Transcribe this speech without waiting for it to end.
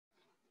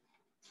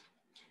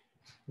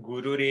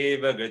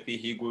गुरुरेव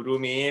गतिः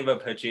गुरुमेव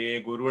भजे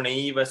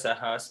गुरुणैव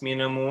सहास्मि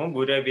नमो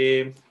गुरवे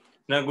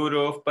न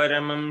गुरोः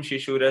परमं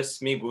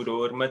शिशुरस्मि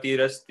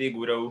गुरोर्मतिरस्ति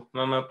गुरौ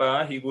मम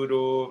पाहि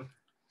गुरो.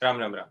 Ram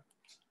Ram Ram.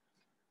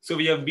 So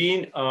we have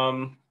been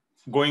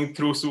going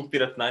through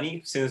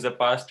Sukthirathnani since the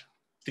past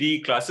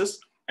 3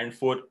 classes and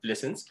 4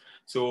 lessons.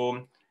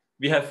 So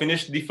we have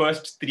finished the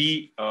first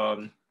 3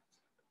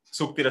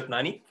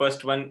 Sukthirathnani.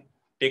 First one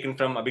taken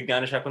from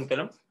Abhijnana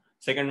Shakuntalam,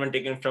 second one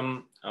taken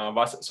from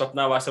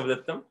Swapna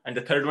Vasavdattam, and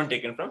the third one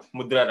taken from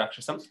Mudra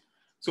Rakshasam.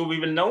 So we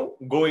will now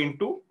go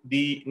into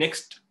the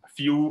next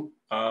few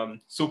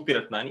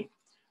Sukthirathnani.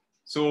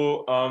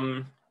 So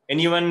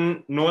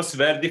anyone knows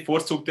where the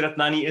fourth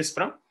Sukthirathnani is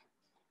from?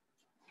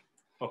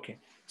 Okay.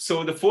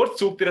 So the fourth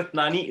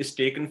Sukthirathnani is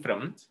taken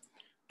from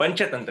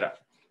Panchatantra.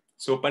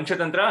 So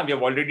Panchatantra, we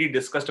have already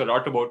discussed a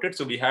lot about it.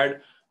 So we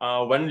had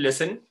one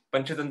lesson,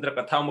 Panchatantra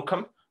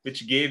Kathamukham,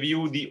 which gave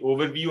you the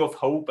overview of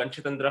how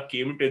Panchatantra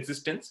came into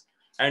existence.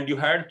 And you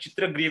had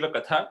Chitragriva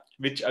Katha,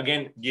 which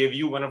again gave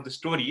you one of the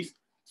stories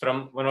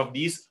from one of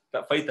these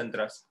 5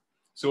 tantras.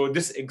 So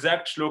this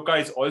exact shloka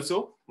is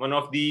also one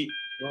of the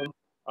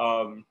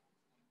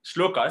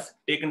shlokas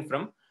taken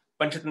from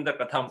Panchatantra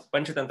Katha,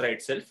 Panchatantra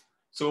itself.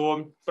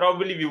 So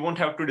probably we won't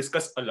have to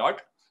discuss a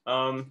lot.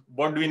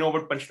 What do we know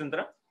about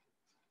Panchatantra?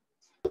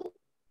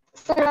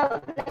 Sir,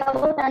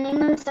 about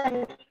animals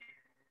and...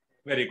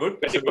 Very good.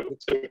 So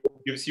it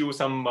gives you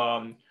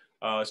some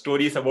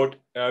stories about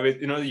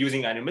with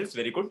using animals.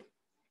 Very good.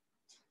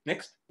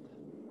 Next.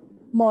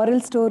 Moral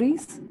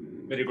stories.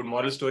 Very good.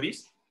 Moral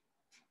stories.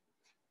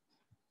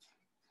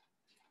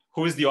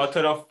 Who is the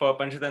author of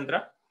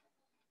Panchatantra?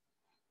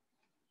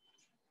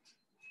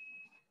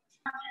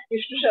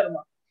 Vishnu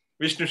Sharma.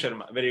 Vishnu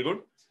Sharma. Very good.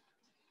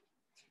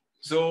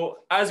 So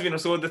as we know,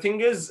 so the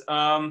thing is,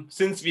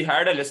 since we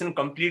had a lesson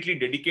completely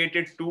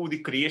dedicated to the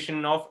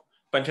creation of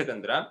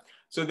Panchatantra,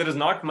 so there is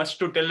not much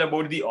to tell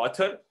about the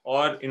author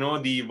or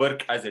the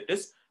work as it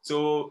is.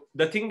 So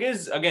the thing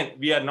is, again,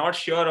 we are not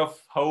sure of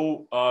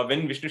how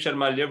when Vishnu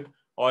Sharma lived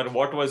or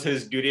what was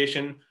his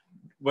duration.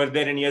 Were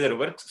there any other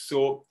works?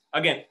 So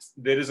again,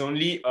 there is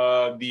only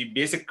the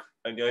basic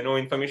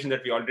information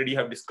that we already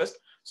have discussed.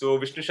 So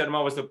Vishnu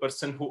Sharma was the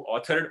person who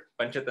authored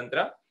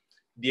Panchatantra.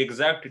 The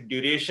exact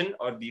duration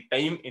or the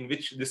time in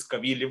which this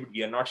Kavi lived,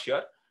 we are not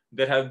sure.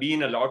 There have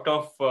been a lot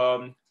of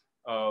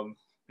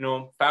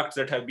facts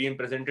that have been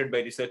presented by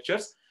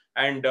researchers,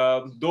 and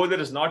though there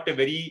is not a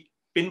very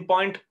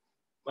pinpoint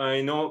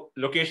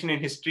location in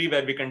history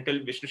where we can tell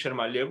Vishnu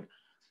Sharma lived,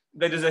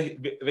 there is a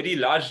very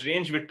large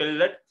range which tell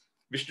that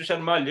Vishnu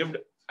Sharma lived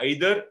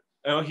either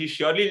he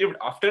surely lived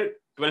after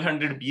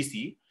 1200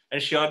 BC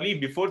and surely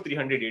before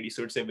 300 AD.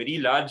 So it's a very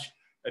large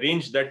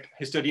range that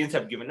historians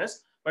have given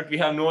us, but we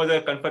have no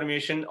other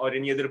confirmation or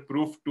any other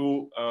proof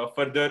to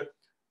further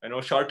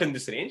shorten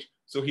this range.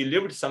 So he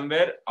lived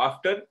somewhere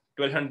after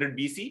 1200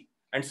 BC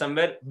and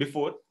somewhere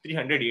before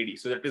 300 AD.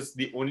 So that is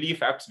the only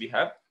facts we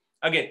have.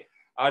 Again,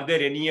 are there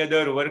any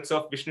other works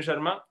of Vishnu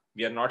Sharma?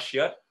 We are not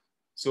sure.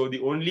 So the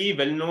only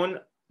well-known,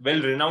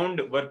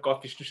 well-renowned work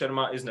of Vishnu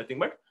Sharma is nothing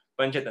but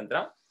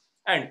Panchatantra.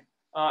 And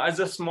as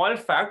a small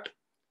fact,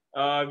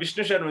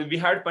 Vishnu Sharma, we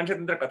had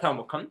Panchatantra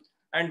Kathamukham.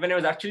 And when I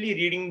was actually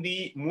reading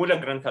the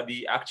Moola Grantha,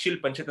 the actual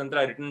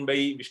Panchatantra written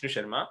by Vishnu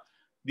Sharma,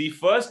 the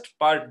first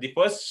part, the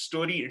first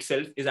story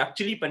itself is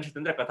actually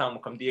Panchatantra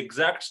Kathamukham. The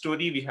exact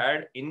story we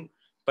had in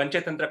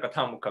Panchatantra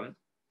Kathamukham,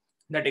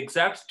 that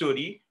exact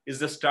story is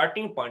the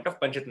starting point of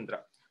Panchatantra.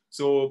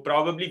 So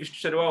probably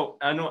Vishnu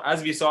Sharma,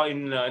 as we saw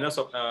in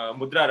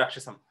Mudra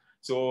Rakshasam.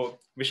 So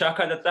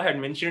Vishakha Datta had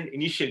mentioned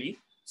initially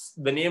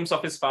the names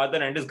of his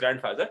father and his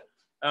grandfather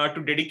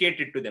to dedicate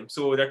it to them.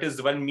 So that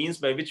is one means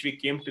by which we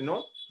came to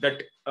know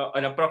that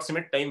an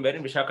approximate time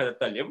wherein Vishakha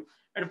Datta lived.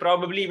 And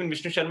probably even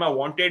Vishnu Sharma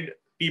wanted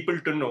people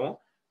to know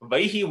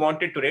why he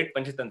wanted to write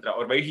Panchatantra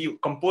or why he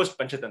composed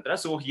Panchatantra.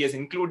 So he has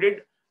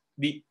included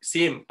the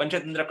same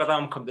Panchatantra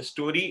Kathamukham, the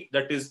story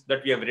that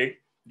we have read.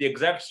 The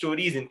exact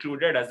story is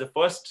included as the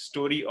first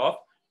story of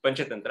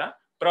Panchatantra,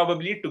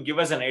 probably to give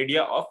us an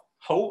idea of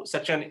how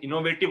such an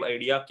innovative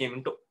idea came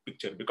into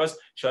picture. Because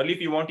surely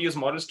if you want to use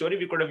moral story,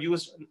 we could have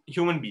used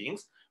human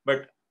beings.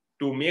 But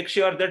to make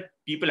sure that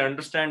people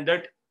understand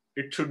that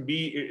it should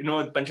be,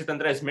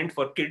 Panchatantra is meant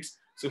for kids.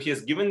 So he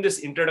has given this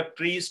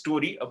introductory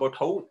story about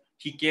how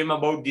he came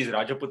about these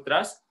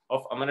Rajaputras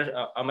of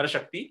Amara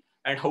Shakti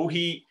and how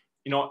he,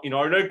 in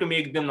order to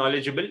make them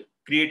knowledgeable,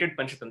 created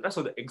Panchatantra.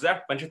 So the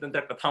exact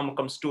Panchatantra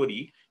Kathamukham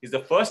story is the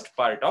first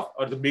part of,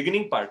 or the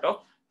beginning part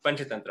of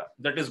Panchatantra.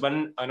 That is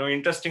one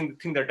interesting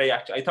thing that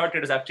I thought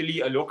it is actually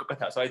a Loka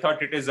Katha. So I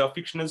thought it is a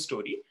fictional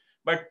story,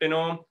 but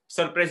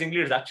surprisingly,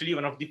 it's actually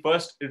one of the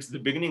first, it's the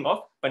beginning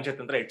of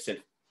Panchatantra itself.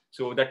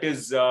 So that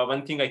is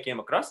one thing I came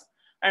across.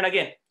 And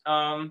again,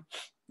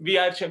 we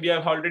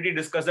have already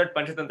discussed that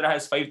Panchatantra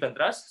has 5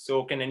 tantras.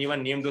 So can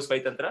anyone name those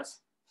 5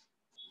 tantras?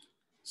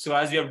 So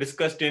as we have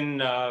discussed in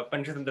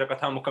Panchatantra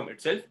Kathamukham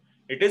itself,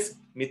 it is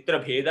Mitra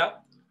Bheda,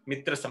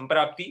 Mitra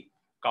Samprapti,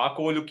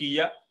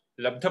 Kakolukiya,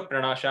 Labdha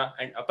Pranasha,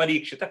 and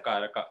Aparikshita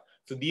Karaka.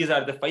 So these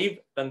are the 5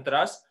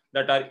 tantras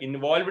that are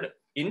involved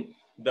in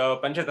the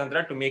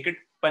Panchatantra to make it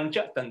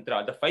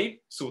Panchatantra, the 5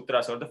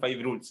 sutras or the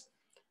 5 rules.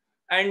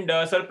 And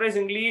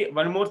surprisingly,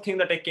 one more thing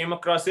that I came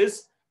across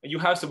is you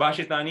have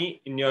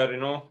Subhashitani in your,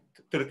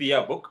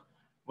 Tritiya book.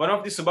 One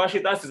of the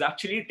Subhashitas is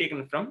actually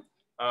taken from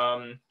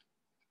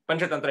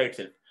Panchatantra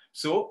itself.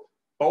 So,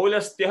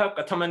 Paulastya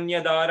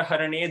Kathamanyadar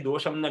Harane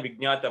Dosham na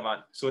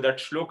Vijnatavan. So that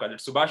shloka, that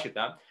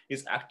Subhashita,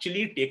 is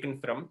actually taken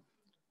from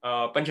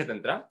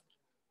Panchatantra.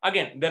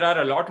 Again, there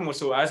are a lot more.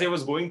 So as I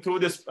was going through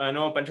this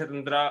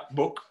Panchatantra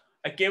book,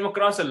 I came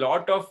across a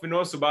lot of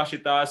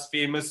Subhashitas,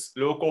 famous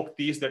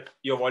lokoktis that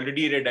you have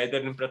already read either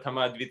in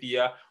Prathama,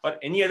 Dvitiya, or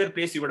any other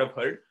place you would have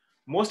heard.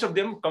 Most of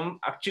them come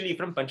actually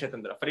from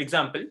Panchatantra. For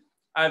example,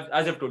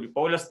 as I've told you,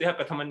 Paulastya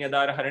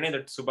Kathamanyadara Harane,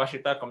 that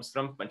Subhashita comes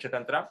from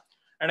Panchatantra.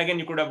 And again,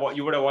 you would have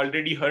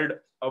already heard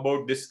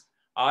about this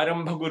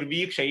Arambha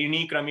Gurvi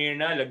Kshaini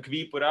Kramena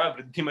Lagvi Pura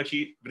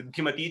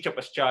Vridhimati Cha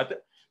Paschat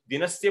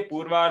Dinasya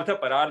Purvardha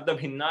Parardha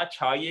Bhinna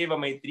Chayeva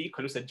Maitri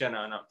Khalu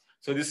Sajjanana.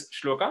 So this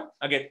shloka,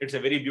 again, it's a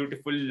very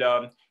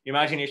beautiful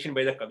imagination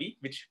by the Kavi,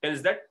 which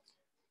tells that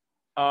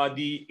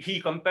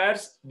he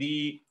compares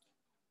the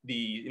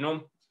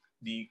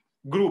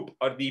group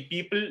or the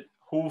people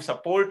who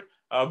support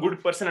a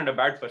good person and a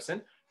bad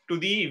person to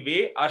the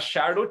way our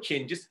shadow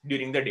changes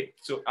during the day.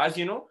 So as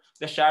you know,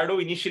 the shadow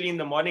initially in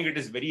the morning, it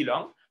is very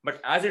long, but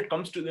as it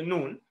comes to the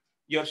noon,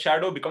 your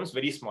shadow becomes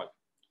very small.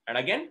 And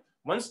again,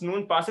 once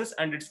noon passes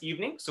and it's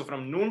evening, so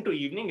from noon to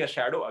evening, your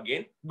shadow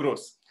again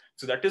grows.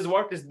 So that is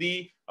what is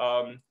the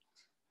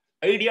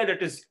idea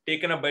that is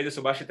taken up by the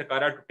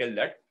Subhashitakara to tell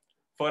that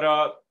for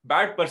a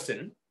bad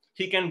person,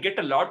 he can get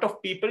a lot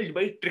of people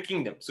by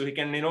tricking them. So he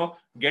can,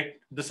 get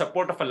the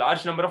support of a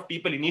large number of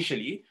people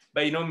initially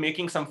by,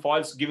 making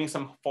giving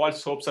some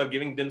false hopes or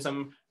giving them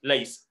some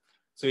lies.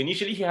 So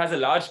initially he has a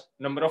large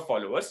number of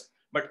followers,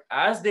 but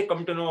as they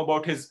come to know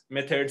about his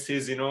methods,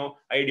 his,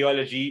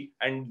 ideology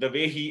and the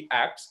way he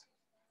acts,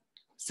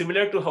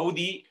 similar to how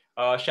the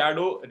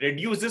shadow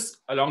reduces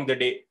along the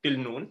day till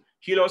noon,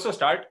 he'll also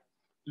start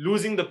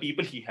losing the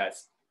people he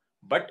has.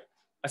 But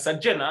a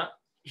Sajjana,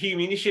 he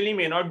initially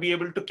may not be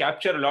able to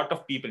capture a lot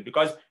of people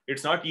because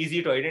it's not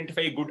easy to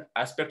identify good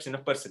aspects in a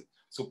person.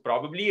 So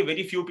probably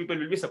very few people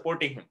will be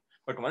supporting him.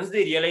 But once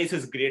they realize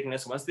his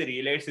greatness, once they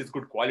realize his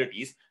good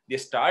qualities, they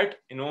start,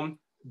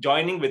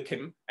 joining with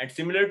him. And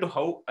similar to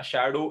how a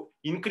shadow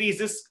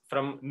increases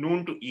from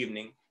noon to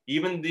evening,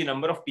 even the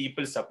number of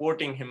people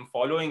supporting him,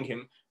 following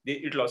him,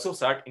 it will also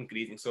start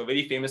increasing. So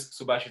very famous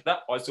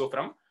Subhashita also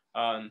from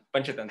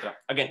Panchatantra.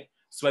 Again,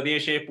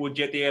 Swadeshe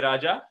Pujyate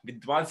Raja,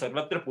 Vidwan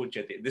Sarvatra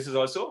Pujyate. This is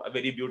also a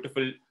very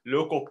beautiful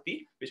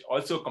lokokti, which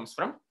also comes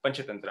from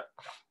Panchatantra.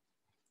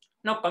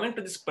 Now coming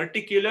to this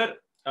particular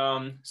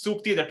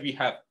sukthi that we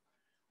have,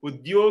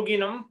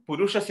 Udyoginam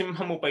Purusha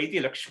Simham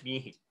Upaiti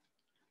Lakshmihi.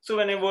 So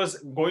when I was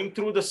going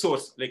through the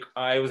source, like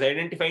I was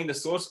identifying the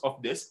source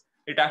of this,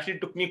 it actually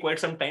took me quite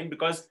some time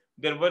because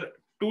there were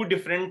two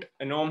different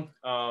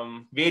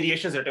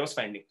variations that I was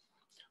finding.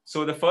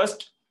 So the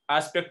first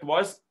aspect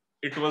was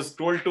it was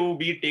told to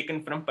be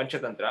taken from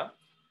Panchatantra,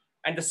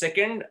 and the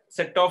second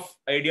set of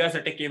ideas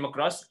that I came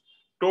across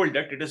told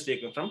that it is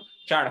taken from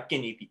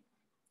Chanakya Niti.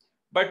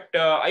 But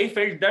I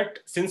felt that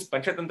since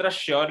Panchatantra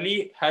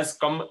surely has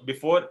come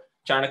before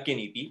Chanakya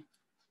Niti,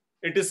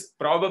 it is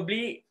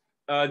probably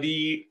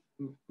the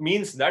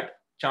means that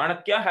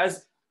Chanakya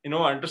has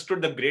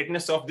understood the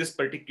greatness of this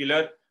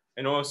particular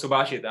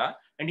Subhashita,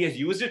 and he has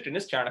used it in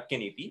his Chanakya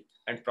Niti.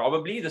 And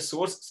probably the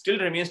source still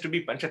remains to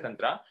be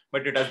Panchatantra,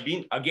 but it has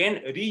been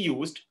again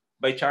reused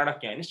by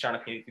Chanakya in his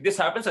Chanakya Niti. This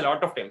happens a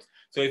lot of times.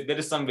 So if there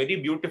is some very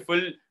beautiful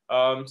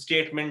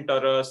statement or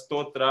a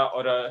stotra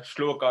or a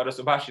shloka or a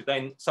Subhashita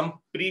in some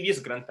previous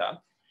grantha,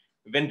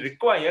 when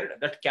required,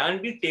 that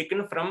can be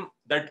taken from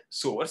that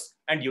source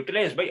and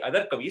utilized by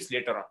other kavis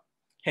later on.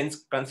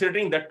 Hence,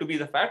 considering that to be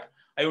the fact,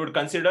 I would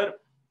consider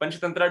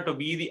Panchatantra to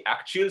be the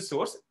actual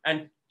source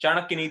and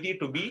Chanakya Niti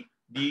to be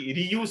the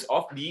reuse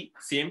of the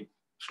same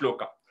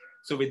shloka.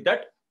 So with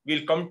that,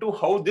 we'll come to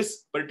how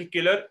this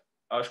particular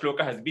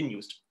shloka has been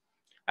used.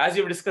 As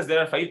we've discussed, there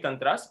are 5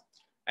 tantras,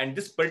 and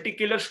this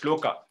particular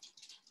shloka,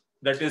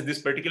 that is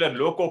this particular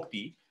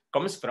lokokti,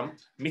 comes from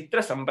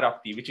Mitra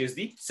Samprapti, which is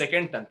the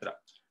second tantra.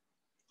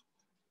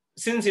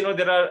 Since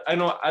there are,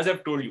 as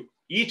I've told you,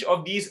 each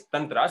of these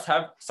tantras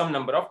have some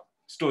number of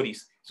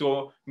stories.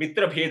 So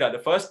Mitra Bheda, the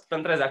first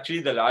tantra, is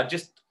actually the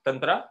largest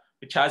tantra,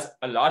 which has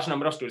a large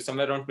number of stories,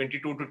 somewhere around 22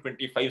 to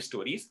 25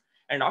 stories.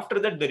 And after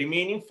that, the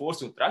remaining 4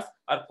 sutras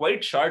are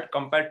quite short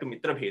compared to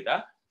Mitra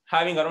Bheda,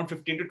 having around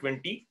 15 to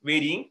 20,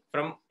 varying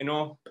from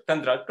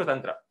tantra to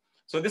tantra.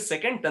 So this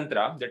second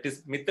tantra, that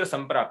is Mitra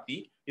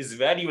Samprapti, is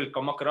where you will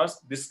come across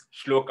this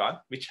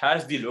shloka, which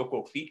has the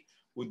lokokti,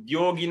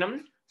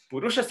 Udyoginam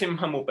Purusha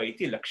Simham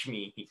Upaiti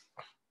Lakshmihi.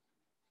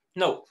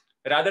 Now,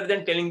 rather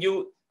than telling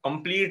you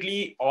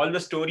completely all the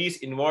stories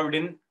involved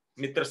in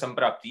Mitra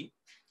Samprapti,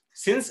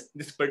 since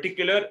this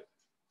particular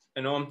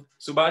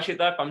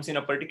Subhashita comes in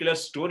a particular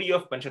story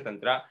of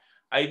Panchatantra,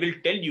 I will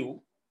tell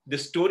you the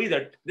story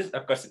that this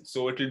occurs in.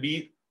 So it will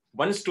be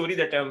one story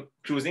that I'm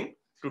choosing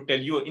to tell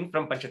you in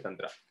from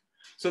Panchatantra.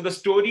 So the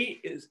story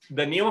is,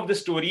 the name of the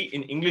story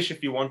in English,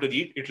 if you want to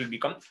read, it will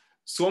become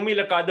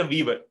Somilaka the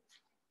Weaver,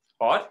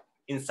 or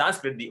in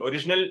Sanskrit, the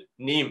original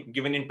name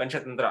given in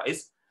Panchatantra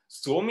is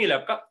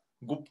Somilaka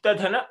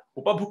Guptadhana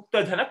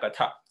Upabhuktadhana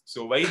Katha.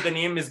 So why the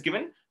name is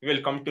given, we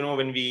will come to know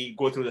when we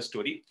go through the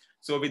story.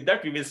 So with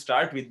that, we will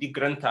start with the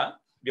Grantha.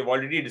 We have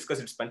already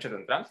discussed its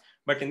Panchatantra,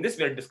 but in this,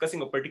 we are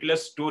discussing a particular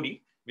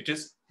story, which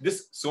is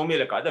this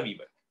Somilaka the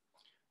Weaver.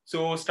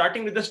 So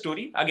starting with the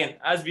story, again,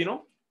 as we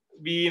know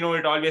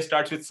it always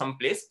starts with some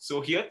place.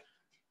 So here,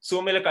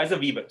 Somilaka is a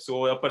weaver.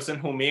 So a person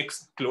who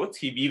makes clothes,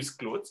 he weaves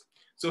clothes.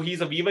 So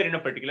he's a weaver in a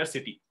particular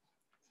city.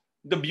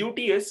 The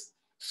beauty is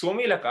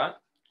Somilaka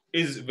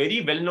is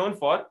very well known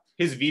for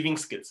his weaving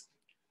skills.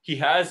 He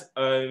has,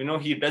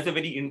 he does a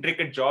very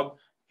intricate job.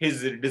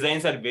 His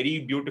designs are very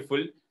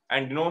beautiful,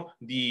 and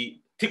the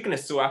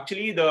thickness. So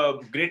actually, the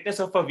greatness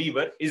of a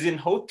weaver is in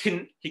how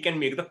thin he can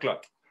make the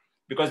cloth,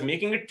 because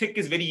making it thick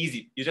is very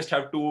easy. You just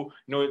have to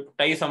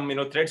tie some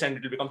threads and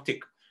it will become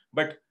thick.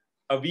 But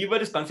a weaver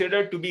is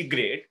considered to be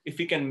great if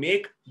he can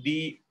make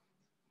the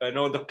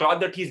the cloth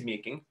that he's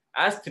making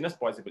as thin as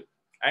possible.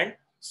 And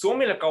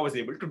Somilaka was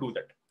able to do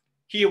that.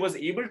 He was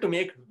able to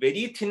make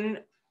very thin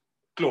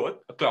cloth,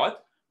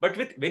 but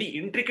with very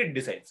intricate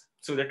designs.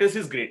 So that is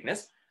his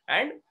greatness.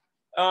 And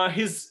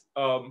his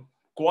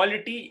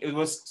quality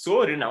was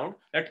so renowned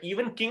that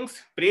even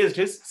kings praised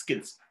his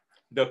skills.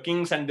 The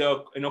kings and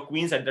the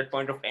queens at that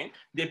point of time,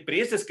 they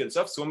praised the skills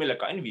of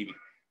Somilaka in weaving.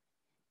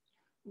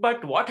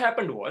 But what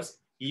happened was,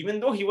 even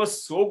though he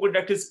was so good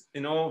at his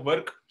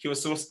work, he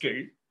was so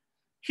skilled,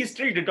 he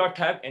still did not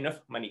have enough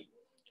money.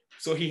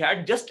 So he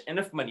had just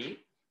enough money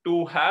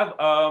to have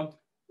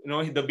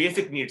the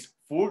basic needs: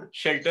 food,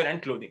 shelter,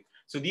 and clothing.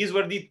 So these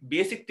were the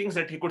basic things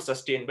that he could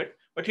sustain with,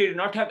 but he did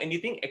not have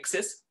anything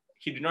excess.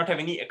 He did not have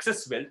any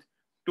excess wealth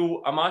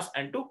to amass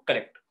and to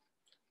collect.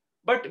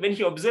 But when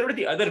he observed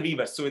the other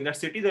weavers, so in that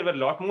city there were a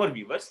lot more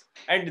weavers,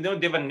 and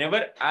they were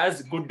never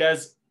as good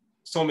as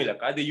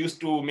Somilaka. They used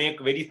to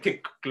make very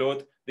thick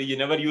cloth. They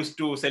never used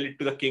to sell it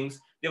to the kings.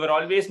 They were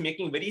always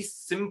making very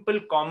simple,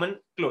 common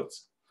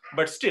clothes.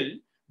 But still,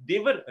 they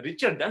were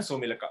richer than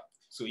Somilaka.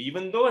 So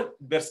even though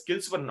their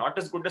skills were not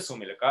as good as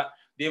Somilaka,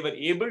 they were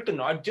able to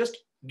not just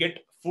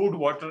get food,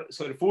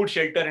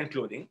 shelter, and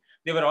clothing.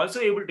 They were also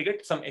able to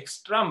get some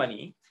extra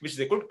money, which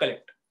they could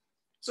collect.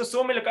 So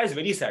Somilaka is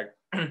very sad.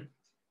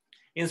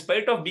 In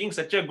spite of being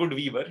such a good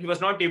weaver, he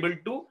was not able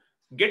to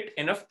get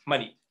enough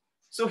money.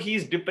 So he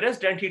is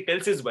depressed, and he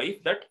tells his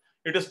wife that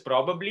it is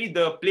probably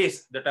the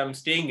place that I'm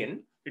staying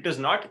in. It is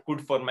not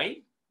good for my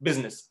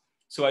business.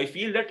 So I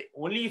feel that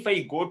only if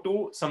I go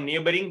to some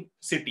neighboring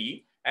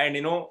city and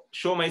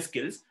show my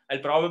skills, I'll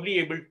probably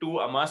able to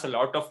amass a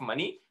lot of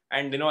money,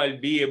 and I'll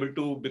be able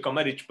to become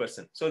a rich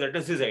person. So that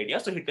is his idea.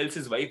 So he tells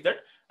his wife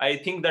that I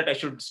think that I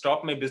should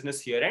stop my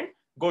business here and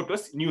go to a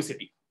new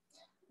city.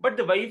 But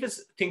the wife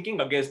is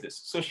thinking against this.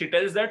 So she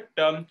tells that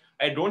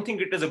I don't think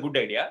it is a good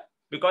idea,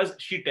 because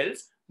she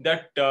tells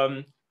that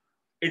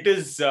it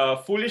is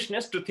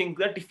foolishness to think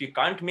that if you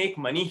can't make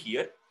money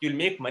here, you'll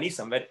make money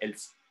somewhere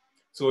else.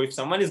 So if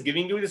someone is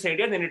giving you this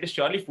idea, then it is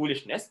surely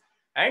foolishness.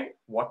 And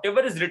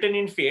whatever is written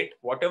in fate,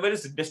 whatever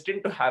is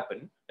destined to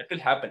happen, that will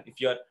happen.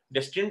 If you're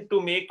destined to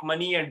make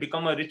money and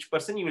become a rich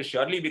person, you will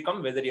surely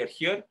become, whether you're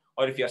here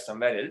or if you're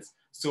somewhere else.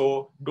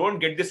 So don't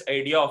get this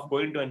idea of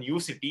going to a new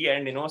city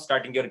and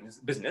starting your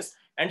business.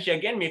 And she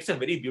again makes a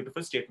very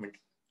beautiful statement.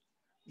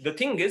 The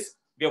thing is,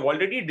 we have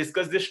already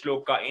discussed this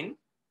shloka in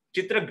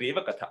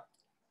Chitragreva Katha.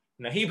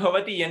 Nahi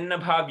bhavati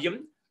yanna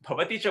bhavyam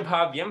bhavati cha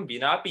bhavyam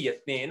vinapi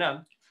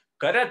yatnena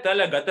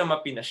karatala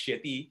gatamapi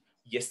nashyati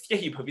yasya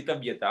hi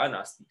bhavitavyata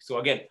nasti. So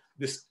again,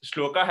 this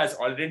shloka has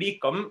already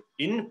come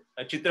in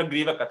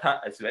Chitragreva Katha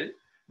as well.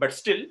 But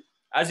still,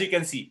 as you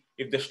can see,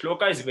 if the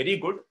shloka is very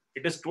good,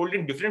 it is told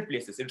in different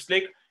places. It's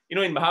like,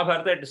 in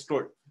Mahabharata, it is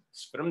told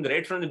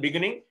right from the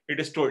beginning,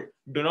 it is told,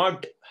 do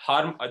not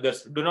harm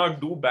others, do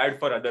not do bad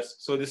for others.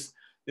 So this,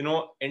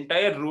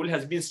 entire rule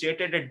has been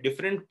stated at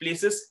different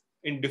places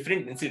in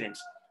different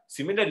incidents.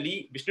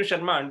 Similarly, Vishnu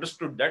Sharma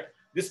understood that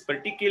this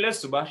particular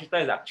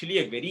Subhashita is actually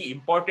a very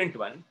important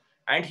one,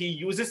 and he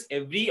uses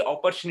every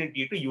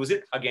opportunity to use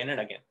it again and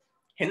again.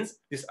 Hence,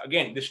 this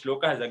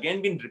shloka has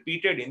again been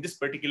repeated in this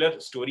particular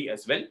story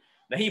as well.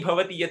 Nahi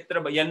bhavati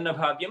yatra yanna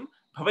bhavyam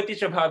bhavati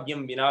cha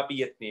bhavyam vinapi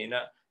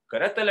yatnena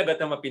karatala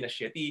gatamapi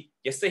nashyati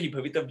yasya hi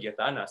bhavitavyata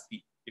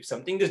nasti. If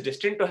something is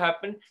destined to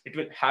happen, it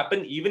will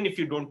happen even if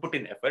you don't put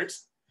in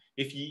efforts.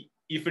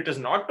 If it is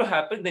not to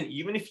happen, then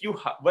even if you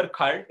work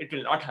hard, it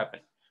will not happen.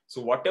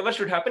 So whatever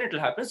should happen, it will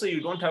happen. So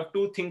you don't have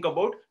to think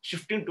about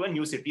shifting to a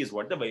new city, is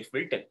what the wife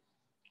will tell.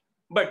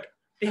 But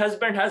the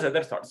husband has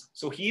other thoughts.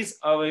 So he's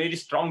a very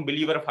strong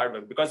believer of hard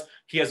work, because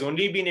he has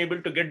only been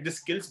able to get the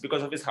skills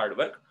because of his hard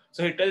work.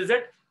 So he tells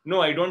that,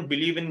 no, I don't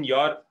believe in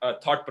your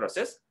thought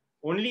process.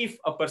 Only if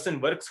a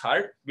person works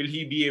hard will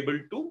he be able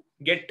to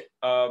get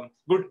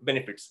good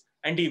benefits.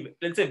 And he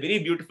tells a very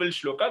beautiful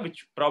shloka,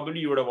 which probably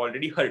you would have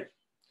already heard.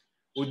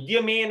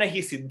 Udyamena hi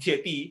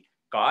siddhyati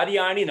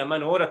karyani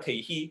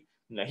namanorathaihi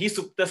nahi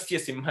suktasya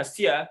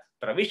simhasya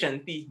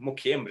pravishanti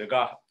mukhe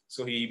mrigaha.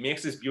 So he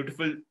makes this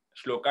beautiful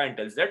shloka and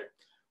tells that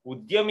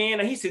udyame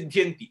nahi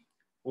siddhyanti.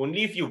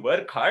 Only if you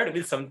work hard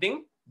will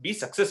something be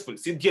successful.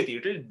 Siddhyati,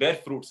 it will bear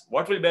fruits.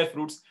 What will bear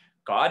fruits?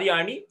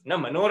 Karyani na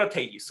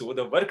manorathaihi. So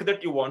the work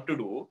that you want to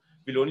do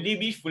will only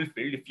be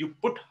fulfilled if you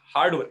put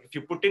hard work, if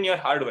you put in your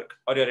hard work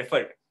or your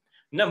effort.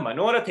 Na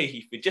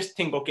manorathaihi. If you just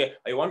think, okay,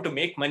 I want to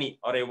make money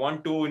or I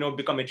want to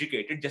become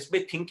educated, just by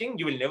thinking,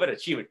 you will never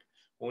achieve it.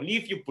 Only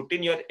if you put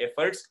in your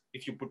efforts,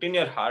 if you put in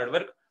your hard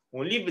work,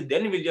 only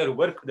then will your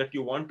work that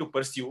you want to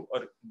pursue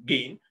or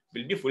gain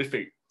will be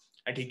fulfilled.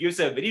 And he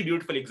gives a very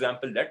beautiful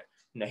example that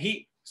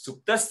nahi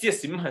suktasya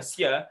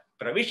simhasya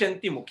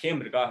pravishanti mukhe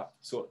mrigaha.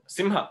 So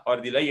simha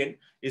or the lion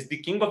is the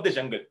king of the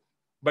jungle.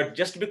 But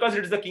just because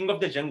it is the king of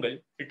the jungle,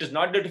 it is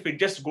not that if it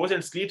just goes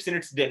and sleeps in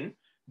its den,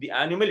 the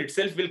animal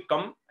itself will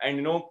come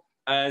and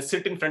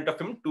sit in front of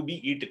him to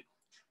be eaten.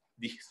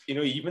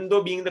 Even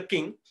though being the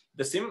king,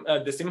 the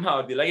simha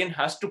or the lion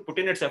has to put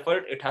in its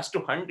effort. It has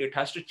to hunt. It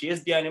has to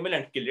chase the animal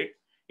and kill it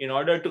in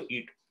order to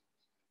eat.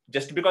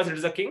 Just because it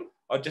is a king,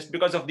 or just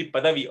because of the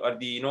padavi or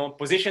the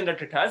position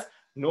that it has,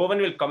 no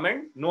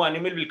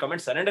animal will come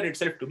and surrender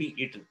itself to be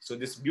eaten. So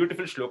this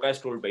beautiful shloka is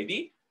told by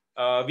the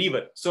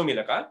weaver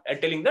Somilaka,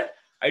 telling that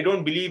I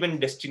don't believe in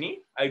destiny.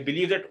 I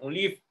believe that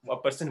only if a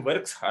person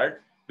works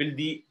hard will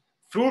the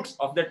fruits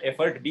of that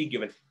effort be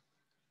given.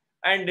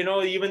 And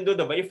even though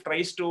the wife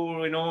tries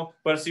to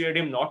persuade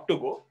him not to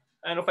go,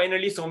 and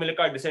finally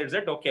Somilaka decides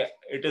that okay,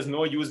 it is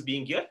no use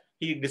being here.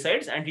 He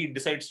decides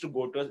to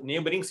go to a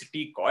neighboring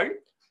city called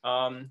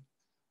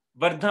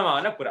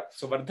Vardhamanapura.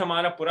 So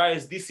Vardhamanapura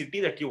is the city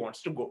that he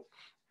wants to go.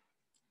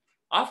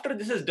 After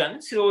this is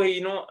done, so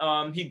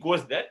he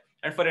goes there,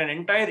 and for an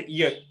entire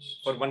year,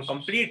 for one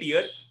complete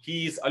year,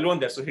 he is alone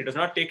there. So he does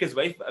not take his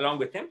wife along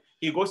with him.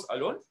 He goes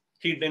alone.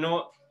 He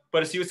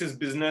pursues his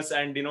business,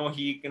 and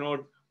he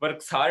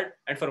works hard.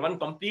 And for one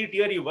complete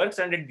year, he works,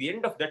 and at the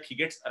end of that, he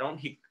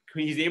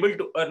is able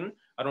to earn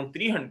around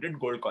 300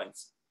 gold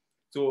coins.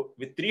 So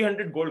with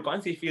 300 gold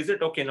coins, he feels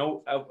that okay,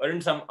 now I've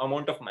earned some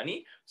amount of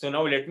money. So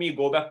now let me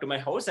go back to my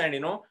house and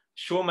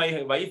show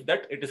my wife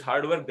that it is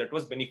hard work that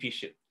was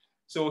beneficial.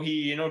 So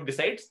he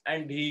decides,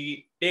 and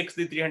he takes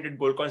the 300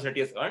 gold coins that he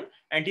has earned,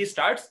 and he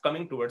starts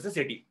coming towards the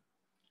city.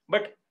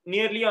 But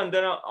nearly on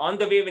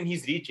the way when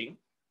he's reaching,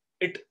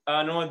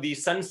 the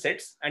sun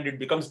sets and it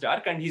becomes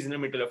dark, and he's in the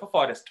middle of a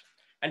forest.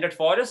 And that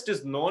forest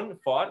is known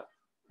for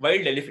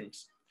wild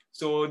elephants.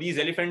 So these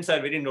elephants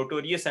are very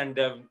notorious, and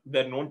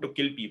they're known to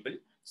kill people.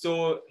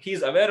 So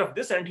he's aware of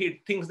this, and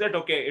he thinks that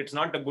okay, it's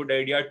not a good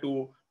idea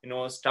to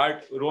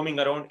start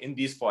roaming around in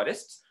these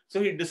forests. So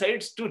he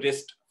decides to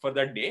rest for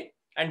that day,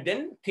 and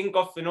then think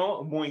of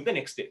moving the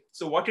next day.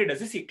 So what he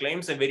does is he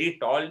climbs a very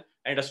tall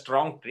and a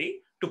strong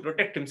tree to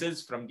protect himself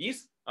from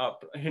these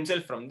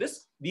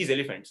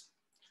elephants.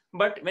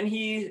 But when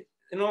he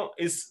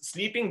is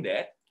sleeping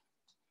there,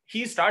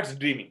 he starts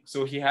dreaming.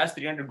 So he has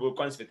 300 gold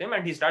coins with him,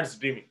 and he starts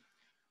dreaming.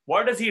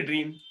 What does he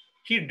dream?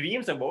 He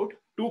dreams about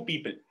two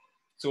people.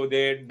 So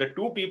the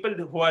two people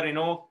who are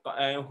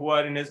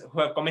who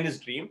have come in his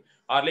dream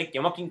are like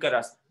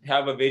Yamakinkaras. They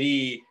have a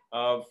very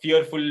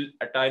fearful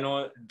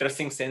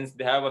dressing sense.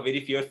 They have a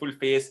very fearful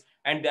face,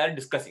 and they are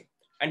discussing.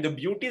 And the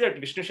beauty that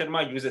Vishnu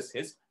Sharma uses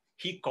is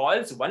he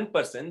calls one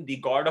person the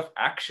god of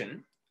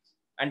action,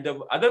 and the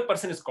other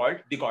person is called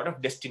the god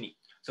of destiny.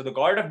 So the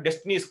god of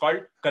destiny is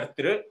called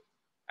Kartru,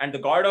 and the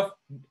god of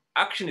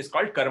action is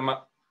called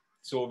Karma.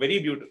 So very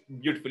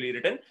beautifully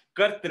written,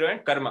 Kartru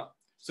and Karma.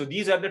 So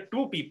these are the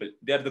two people.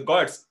 They are the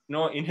gods,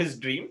 in his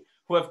dream,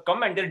 who have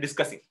come and they're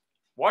discussing.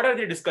 What are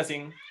they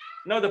discussing?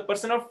 Now the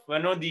person of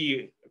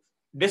the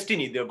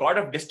destiny, the god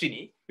of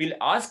destiny, will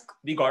ask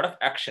the god of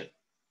action.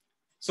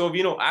 So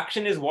we know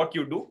action is what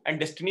you do, and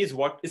destiny is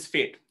what is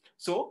fate.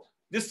 So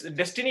this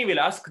destiny will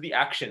ask the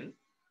action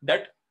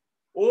that,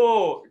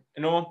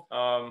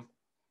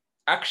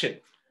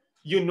 action.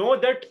 You know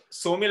that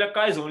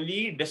Somilaka is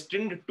only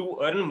destined to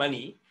earn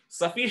money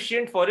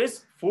sufficient for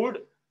his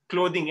food,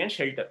 clothing, and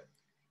shelter.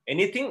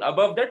 Anything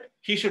above that,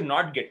 he should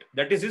not get.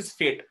 That is his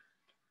fate.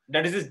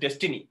 That is his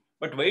destiny.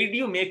 But why do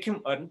you make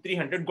him earn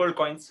 300 gold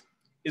coins?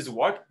 Is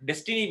what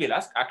destiny will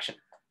ask action.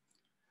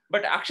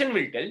 But action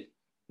will tell,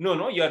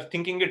 no, you are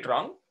thinking it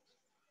wrong.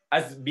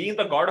 As being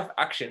the god of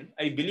action,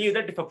 I believe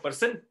that if a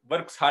person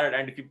works hard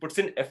and if he puts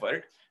in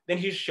effort, then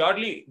he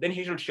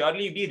should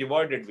surely be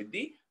rewarded with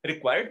the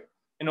required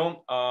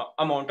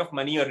amount of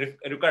money or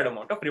required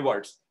amount of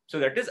rewards. So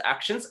that is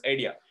action's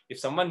idea. If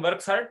someone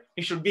works hard,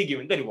 he should be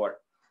given the reward.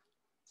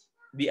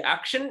 The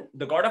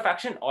god of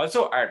action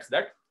also adds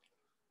that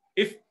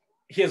if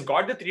he has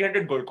got the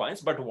 300 gold coins,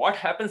 but what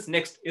happens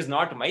next is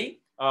not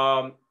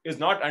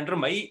under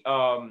my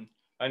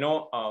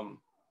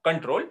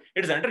control.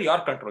 It is under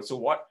your control. So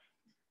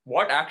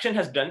what action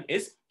has done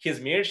is he has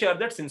made sure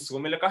that since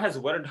Somilaka has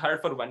worked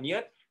hard for 1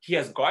 year, he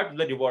has got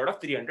the reward of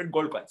 300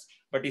 gold coins.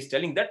 But he's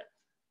telling that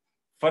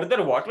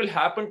further what will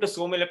happen to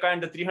Somilaka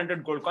and the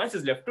 300 gold coins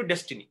is left to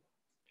destiny.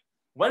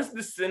 Once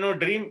this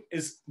dream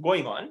is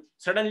going on,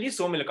 suddenly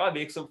Somilaka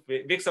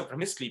wakes up from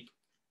his sleep,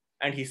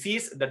 and he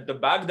sees that the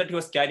bag that he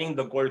was carrying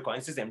the gold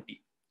coins is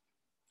empty.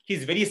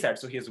 He's very sad.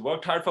 So he has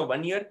worked hard for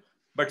 1 year,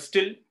 but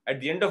still at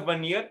the end of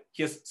 1 year,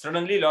 he has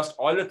suddenly lost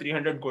all the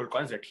 300 gold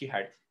coins that he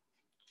had.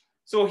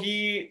 So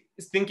he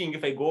is thinking,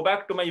 if I go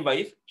back to my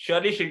wife,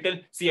 surely she'll tell,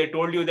 see, I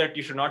told you that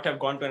you should not have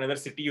gone to another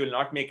city. You will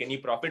not make any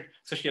profit.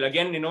 So she'll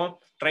again,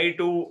 try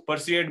to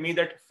persuade me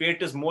that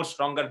fate is more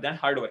stronger than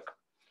hard work.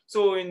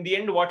 So in the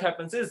end, what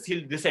happens is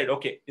he'll decide,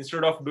 okay,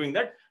 instead of doing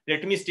that,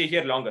 let me stay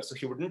here longer. So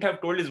he wouldn't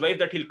have told his wife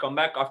that he'll come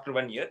back after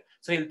 1 year.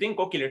 So he'll think,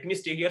 okay, let me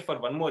stay here for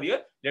 1 more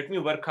year. Let me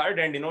work hard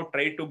and,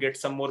 try to get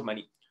some more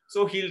money.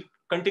 So he'll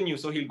continue.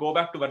 So he'll go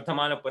back to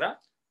Vardhamanapura.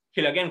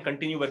 He'll again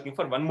continue working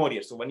for 1 more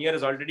year. So 1 year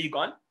is already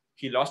gone.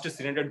 He lost his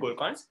 300 gold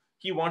coins.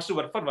 He wants to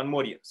work for 1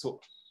 more year.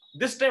 So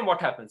this time what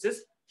happens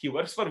is he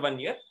works for 1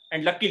 year.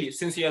 And luckily,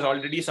 since he has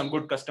already some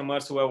good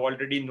customers who have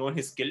already known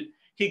his skill,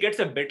 he gets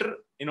a better,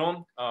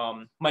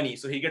 money.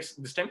 So he gets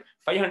this time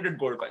 500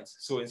 gold coins.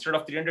 So instead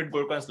of 300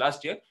 gold coins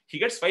last year, he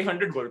gets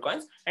 500 gold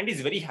coins and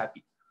he's very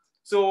happy.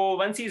 So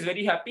once he's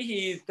very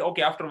happy,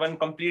 okay, after 1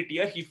 complete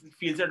year, he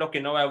feels that, okay,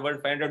 now I've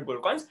earned 500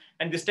 gold coins.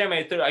 And this time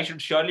I thought I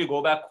should surely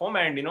go back home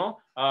and,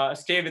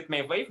 stay with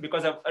my wife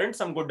because I've earned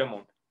some good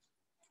amount.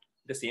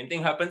 The same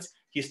thing happens.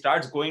 He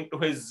starts going to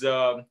his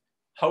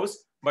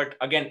house, but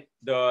again,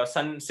 the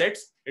sun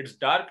sets, it's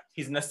dark,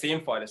 he's in the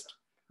same forest.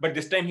 But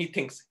this time he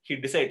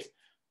decides,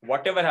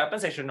 whatever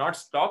happens, I should not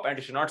stop and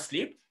I should not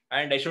sleep.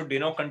 And I should,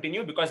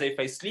 continue, because if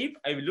I sleep,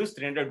 I will lose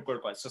 300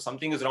 gold coins. So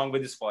something is wrong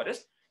with this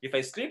forest. If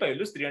I sleep, I will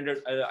lose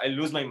 300, I'll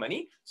lose my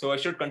money. So I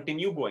should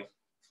continue going.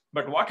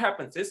 But what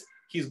happens is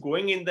he's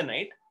going in the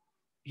night.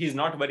 He's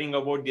not worrying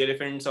about the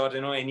elephants or,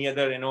 any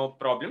other,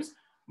 problems.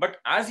 But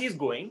as he's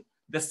going,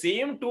 the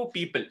same 2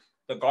 people,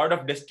 the god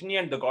of destiny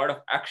and the god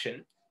of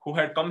action, who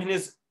had come in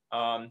his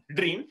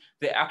dream,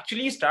 they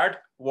actually start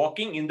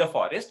walking in the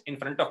forest in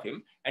front of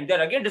him. And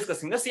they're again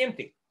discussing the same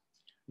thing.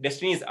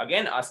 Destiny is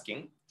again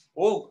asking,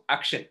 oh,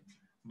 action,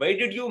 why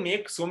did you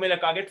make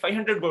Somelaka get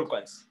 500 gold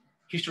coins?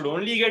 He should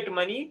only get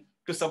money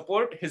to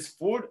support his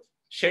food,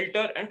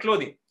 shelter, and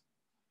clothing.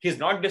 He's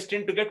not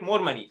destined to get more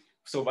money.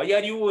 So why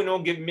are you,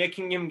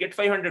 making him get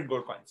 500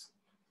 gold coins?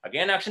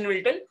 Again, action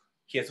will tell,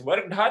 he has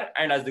worked hard,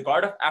 and as the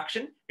god of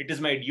action, it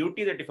is my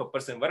duty that if a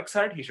person works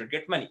hard, he should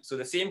get money. So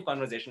the same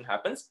conversation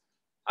happens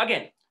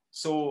again.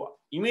 So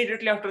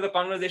immediately after the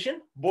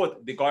conversation,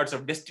 both the gods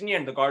of destiny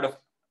and the god of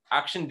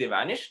action, they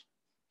vanish.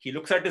 He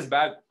looks at his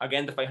bag,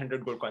 again the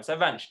 500 gold coins have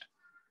vanished.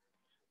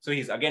 So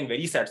he's again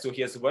very sad. So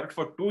he has worked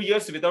for 2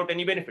 years without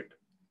any benefit.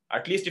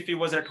 At least if he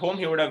was at home,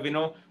 he would have,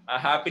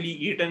 happily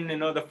eaten,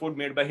 the food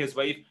made by his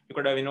wife. He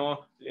could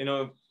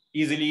have,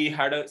 easily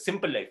had a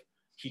simple life.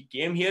 He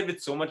came here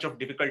with so much of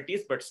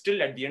difficulties, but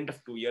still at the end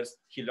of 2 years,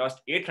 he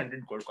lost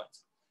 800 gold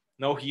coins.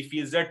 Now he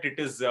feels that it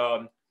is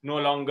no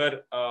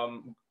longer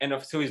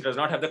enough. So he does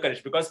not have the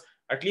courage, because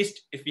at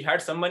least if he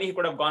had some money, he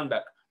could have gone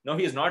back. Now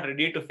he is not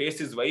ready to face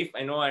his wife,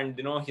 and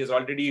he has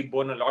already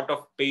borne a lot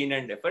of pain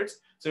and efforts.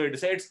 So he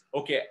decides,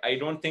 okay, I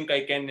don't think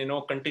I can,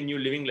 continue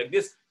living like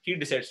this. He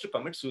decides to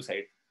commit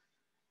suicide.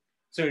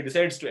 So he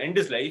decides to end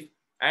his life,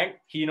 and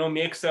he,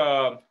 makes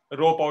a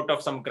rope out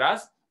of some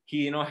grass.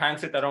 He,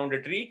 hangs it around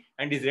a tree,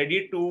 and is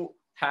ready to,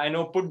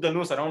 put the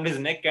noose around his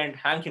neck and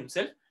hang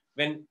himself,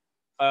 when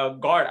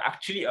God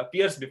actually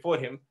appears before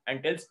him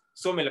and tells,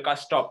 Somelaka,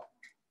 stop.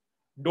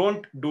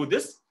 Don't do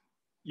this.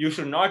 You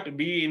should not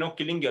be,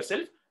 killing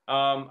yourself.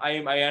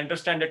 I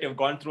understand that you've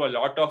gone through a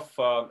lot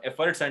of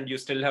efforts and you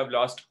still have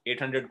lost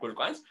 800 gold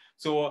coins.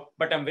 So,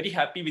 but I'm very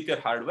happy with your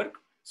hard work.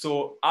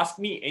 So ask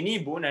me any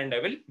boon and I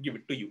will give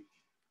it to you.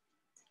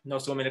 Now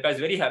Somelaka is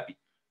very happy,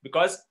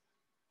 because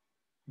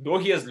though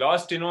he has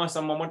lost,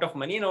 some amount of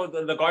money,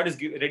 the god is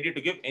ready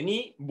to give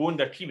any boon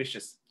that he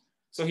wishes.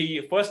 So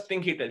first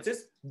thing he tells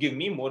is, give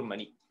me more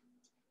money.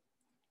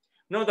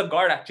 Now the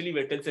god actually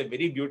tells a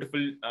very beautiful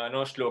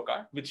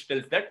shloka, which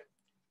tells that,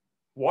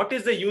 what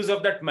is the use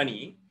of that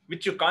money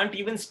which you can't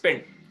even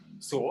spend?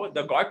 So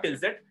the god tells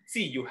that,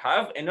 see, you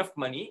have enough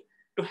money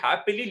to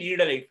happily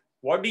lead a life.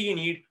 What do you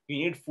need?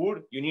 You need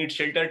food, you need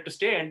shelter to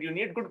stay, and you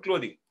need good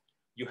clothing.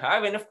 You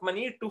have enough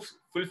money to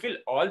fulfill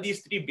all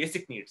these 3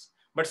 basic needs.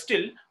 But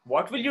still,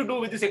 what will you do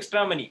with this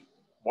extra money?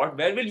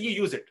 Where will you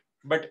use it?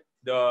 But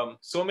the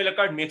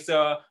Somelaka makes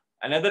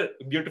another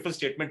beautiful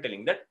statement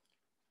telling that,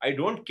 I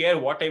don't care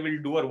what I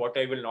will do or what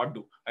I will not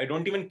do. I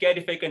don't even care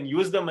if I can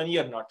use the money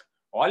or not.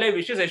 All I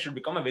wish is I should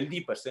become a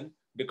wealthy person,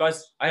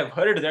 because I have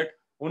heard that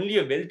only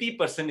a wealthy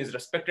person is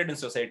respected in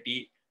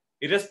society,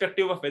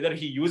 irrespective of whether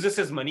he uses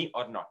his money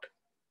or not.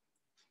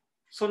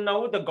 So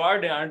now the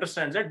god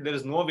understands that there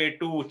is no way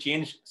to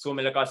change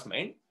Somelaka's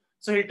mind.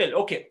 So he'll tell,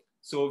 okay,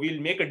 so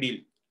we'll make a deal.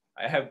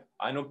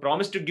 I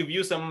promised to give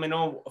you some,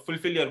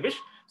 fulfill your wish.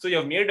 So you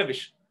have made a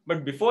wish.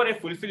 But before I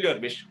fulfill your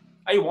wish,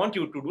 I want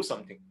you to do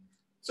something.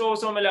 So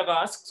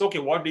Somelaka asks, okay,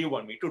 what do you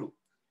want me to do?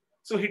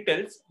 So he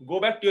tells, go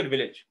back to your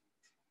village.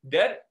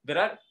 There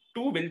are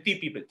 2 wealthy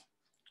people.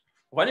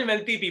 One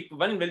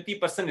wealthy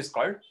person is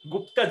called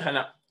Gupta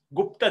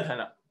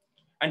Dhana.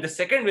 And the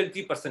second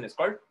wealthy person is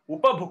called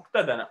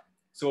Upabhukta Dhana.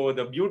 So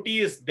the beauty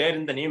is there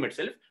in the name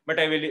itself, but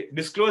I will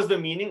disclose the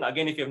meaning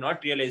again if you have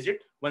not realized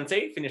it once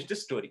I finish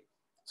this story.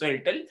 So I'll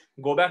tell,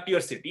 go back to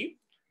your city.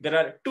 There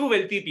are two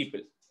wealthy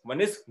people.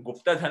 One is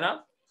Gupta Dhana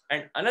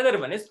and another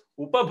one is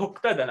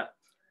Upabhukta Dhana.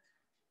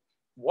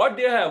 What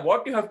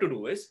you have to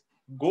do is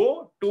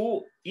go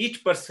to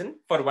each person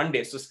for 1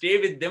 day. So stay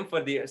with them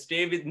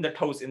stay within that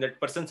house, in that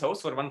person's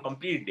house for one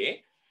complete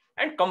day,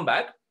 and come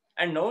back.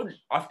 And now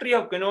after you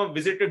have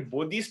visited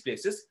both these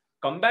places,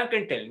 come back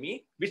and tell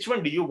me which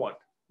one do you want,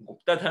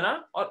 Gupta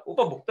Dhana or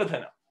Upabhukta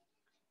Dhana.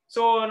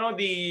 So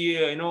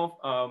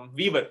the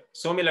weaver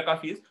Somilaka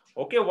feels,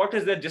 okay, what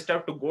is that? Just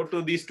have to go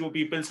to these two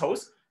people's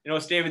house,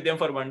 stay with them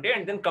for 1 day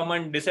and then come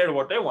and decide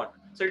what I want.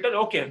 So he'll tell,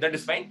 okay, that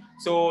is fine.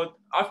 So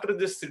after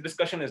this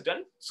discussion is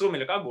done,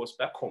 Somilaka goes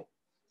back home.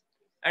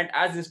 And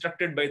as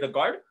instructed by the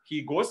god,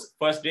 he goes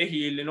first day,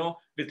 he'll,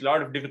 with a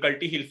lot of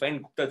difficulty, he'll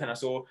find Gupta Dhana.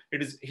 So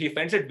he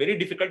finds it very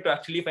difficult to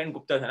actually find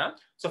Gupta Dhana.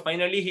 So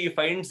finally he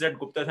finds that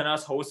Gupta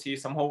Dhana's house, he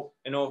somehow,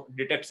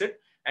 detects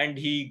it and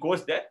he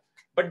goes there.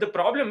 But the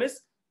problem is,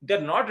 they're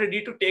not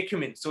ready to take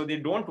him in. So they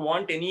don't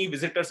want any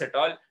visitors at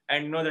all.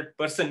 And that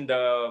person,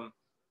 the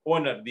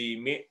owner,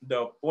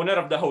 the owner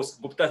of the house,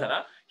 Gupta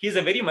Dhana, he's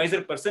a very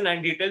miser person,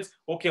 and he tells,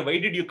 okay, why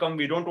did you come?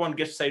 We don't want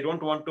guests. I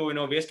don't want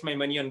to, waste my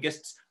money on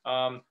guests.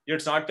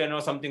 It's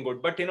not, something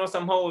good. But,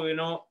 somehow,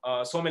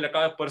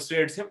 Somilaka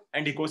persuades him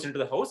and he goes into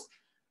the house.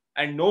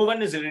 And no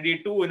one is ready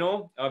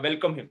to,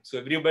 welcome him. So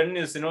everyone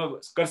is,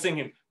 cursing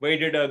him. Why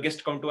did a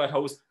guest come to our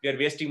house? We are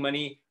wasting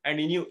money. And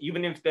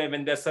even if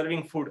when they're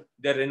serving food,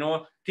 they're,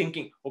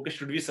 thinking, okay,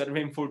 should we serve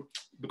him food?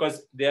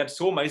 Because they are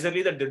so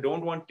miserly that they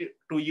don't want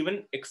to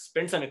even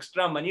spend some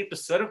extra money to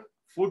serve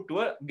food to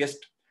a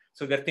guest.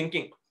 So they're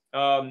thinking,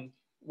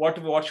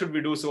 what should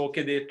we do? So,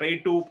 okay, they try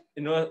to,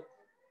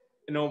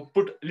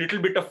 put a little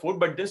bit of food,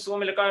 but then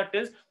Somilaka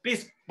tells,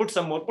 please put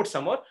some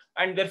more,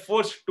 and they're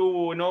forced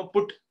to,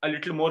 put a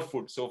little more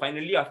food. So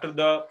finally, after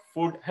the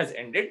food has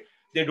ended,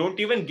 they don't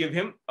even give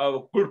him a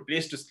good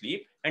place to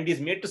sleep, and he's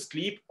made to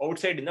sleep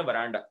outside in the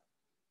veranda.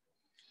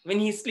 When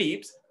he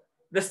sleeps,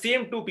 the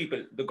same two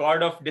people, the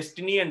god of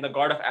destiny and the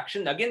god of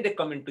action, again they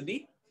come into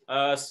the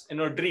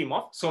dream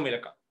of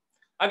Somilaka.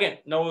 Again,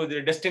 now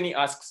the destiny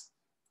asks,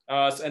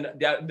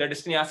 the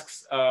destiny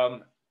asks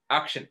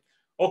action.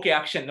 Okay,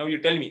 action. Now you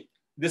tell me,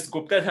 this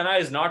Gupta Dhana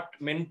is not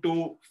meant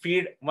to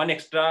feed one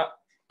extra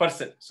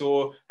person.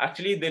 So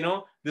actually, they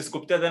know this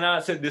Gupta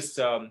Dhana, so this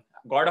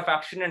god of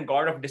action and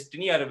god of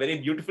destiny are very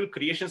beautiful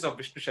creations of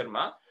Vishnu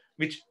Sharma,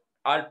 which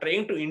are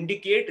trying to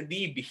indicate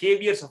the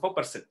behaviors of a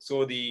person.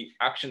 So the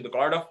action, the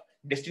god of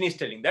destiny is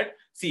telling that,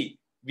 see,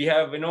 we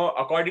have,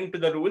 according to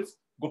the rules,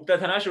 Gupta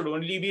Dhana should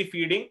only be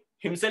feeding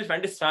himself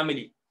and his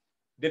family.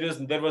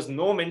 There was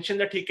no mention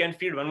that he can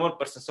feed one more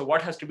person. So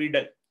what has to be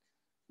done?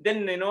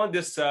 Then,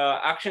 this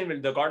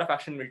the god of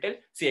action will tell,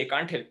 see, I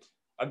can't help.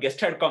 A guest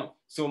had come.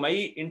 So my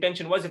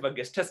intention was, if a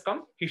guest has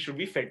come, he should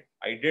be fed.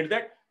 I did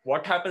that.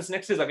 What happens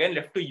next is again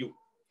left to you.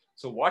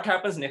 So what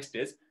happens next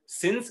is,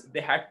 since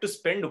they had to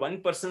spend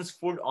one person's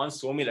food on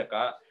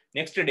Somilaka,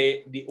 next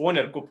day, the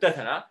owner, Gupta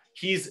Dhana,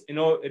 he's,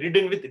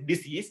 ridden with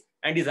disease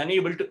and is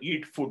unable to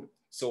eat food.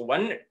 So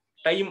one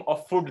time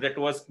of food that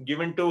was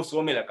given to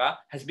Somilaka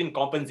has been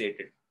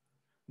compensated.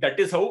 That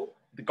is how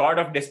the god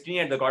of destiny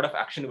and the god of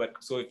action work.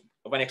 So if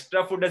one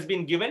extra food has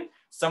been given,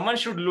 someone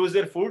should lose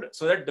their food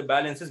so that the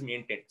balance is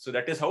maintained. So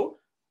that is how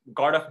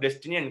god of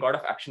destiny and god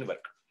of action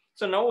work.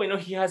 So now,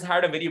 he has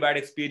had a very bad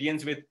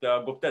experience with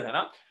Gupta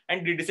Dhana,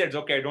 and he decides,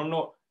 okay, I don't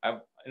know,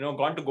 I've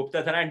gone to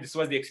Gupta Dhana and this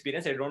was the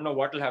experience. I don't know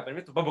what will happen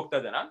with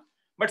Upabhukta Dhana.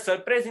 But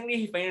surprisingly,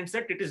 he finds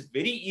that it is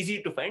very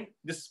easy to find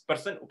this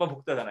person,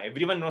 Upabhukta Dhana.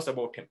 Everyone knows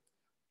about him.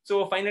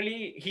 So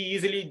finally, he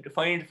easily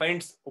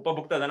finds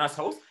Upabhukta Dhana's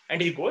house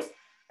and he goes.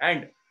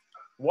 And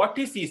what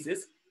he sees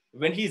is,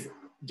 when he's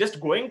just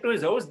going to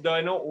his house, the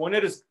owner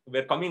is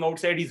coming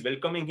outside, he's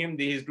welcoming him,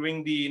 he's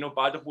doing the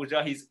Pada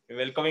Puja, he's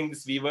welcoming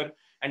this weaver,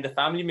 and the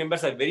family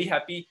members are very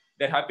happy.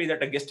 They're happy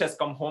that a guest has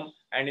come home,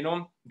 and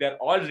they're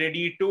all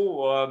ready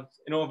to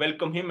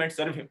welcome him and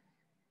serve him.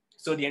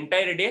 So the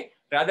entire day,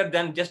 rather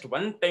than just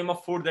one time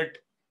of food that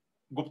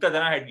Gupta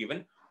Dhana had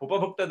given,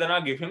 Upabhukta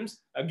Dhana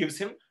gives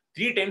him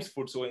 3 times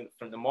food. So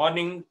from the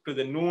morning to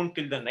the noon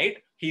till the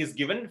night, he is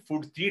given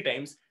food 3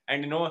 times,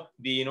 and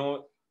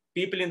the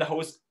people in the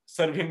house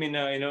serve him in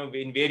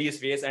in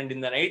various ways. And in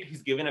the night,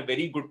 he's given a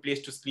very good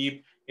place to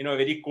sleep, a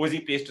very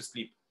cozy place to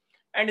sleep.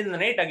 And in the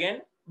night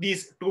again,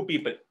 these two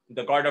people,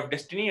 the god of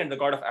destiny and the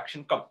god of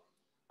action, come.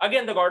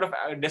 Again, the god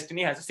of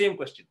destiny has the same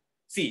question.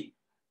 See,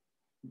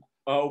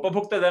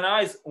 Upabhukta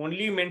Dhana is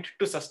only meant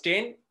to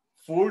sustain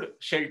food,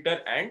 shelter,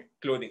 and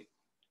clothing.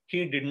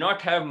 He did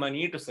not have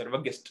money to serve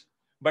a guest,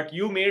 but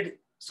you made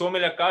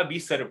Somilaka be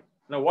served.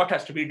 Now what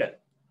has to be done?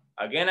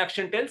 Again,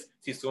 action tells,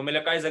 see,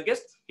 Somilaka is a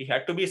guest. He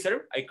had to be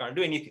served. I can't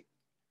do anything.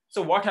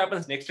 So what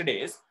happens next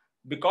day is,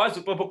 because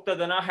Upabhukta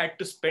Dhana had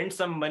to spend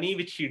some money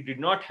which he did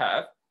not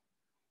have,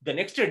 the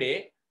next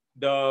day,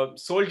 the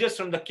soldiers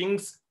from the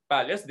king's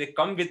palace, they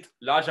come with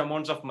large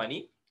amounts of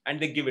money and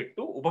they give it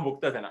to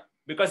Upabhukta Dhana.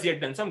 because he had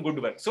done some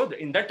good work. So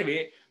in that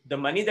way, the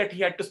money that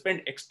he had to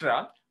spend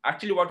extra,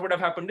 actually what would have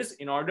happened is,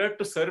 in order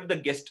to serve the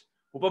guest,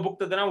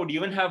 Upabhuktadana would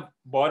even have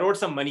borrowed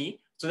some money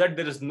so that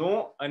there is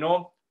no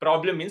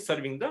problem in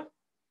serving the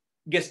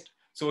guest.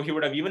 So he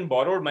would have even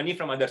borrowed money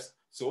from others.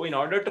 So in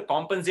order to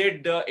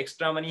compensate the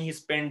extra money he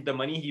spent, the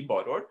money he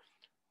borrowed,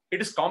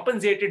 it is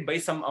compensated by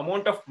some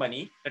amount of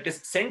money that is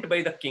sent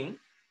by the king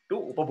to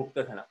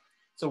Upabhuktadana.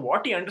 So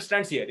what he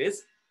understands here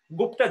is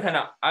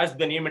Guptadhana, as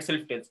the name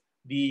itself tells,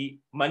 the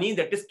money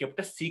that is kept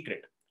a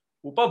secret.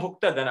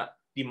 Upabhuktadana,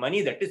 the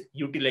money that is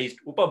utilized.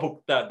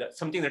 Upabhukta,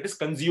 something that is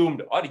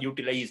consumed or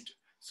utilized.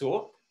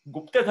 So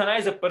Guptadhana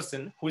is a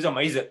person who is a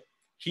miser.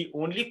 He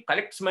only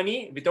collects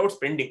money without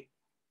spending.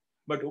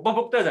 But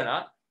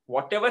Upabhuktadana,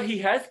 whatever he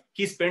has,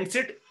 he spends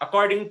it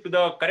according to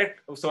the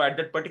correct. So at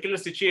that particular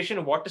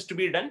situation, what is to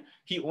be done,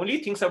 he only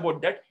thinks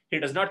about that. He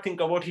does not think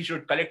about he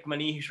should collect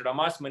money, he should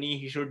amass money,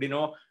 he should,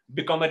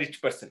 become a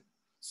rich person.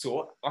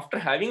 So after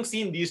having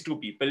seen these two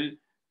people,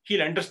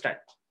 he'll understand.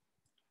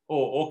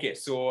 Oh, okay.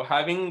 So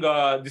having,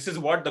 this is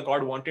what the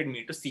God wanted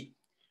me to see.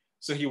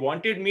 So he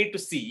wanted me to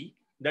see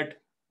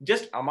that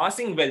just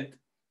amassing wealth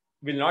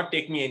will not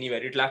take me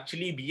anywhere. It will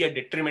actually be a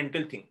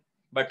detrimental thing.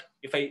 But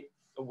if I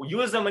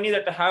use the money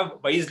that I have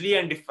wisely,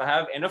 and if I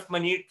have enough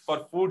money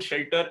for food,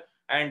 shelter,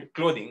 and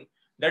clothing,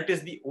 that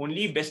is the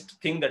only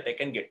best thing that I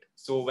can get.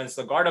 So once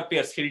the God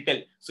appears, he'll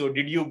tell, so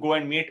did you go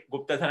and meet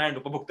Guptadhana and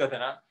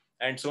Upabhuktadhana?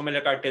 And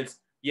Somelaka tells,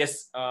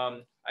 yes,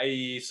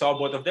 I saw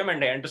both of them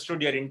and I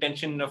understood your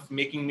intention of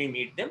making me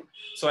meet them.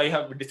 So I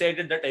have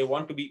decided that I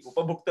want to be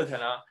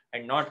Upabhuktadhana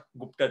and not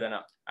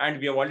Guptadhana. And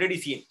we have already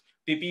seen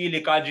Pipi,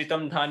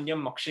 Likajitam,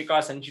 Dhanyam, Makshika,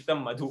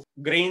 Sanchitam, Madhu,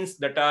 grains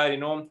that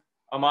are,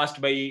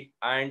 amassed by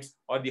ants,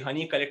 or the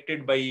honey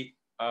collected by,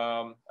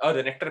 or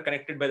the nectar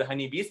collected by the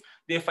honeybees,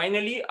 they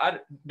finally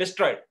are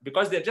destroyed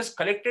because they're just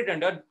collected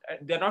and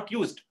they're not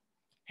used.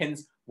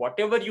 Hence,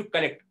 whatever you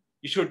collect,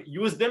 you should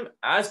use them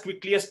as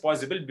quickly as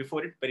possible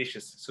before it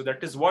perishes. So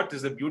that is what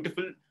is the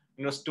beautiful,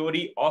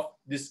 story of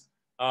this.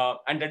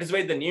 And that is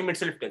why the name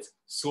itself tells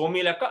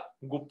Somilaka,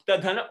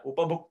 Guptadhana,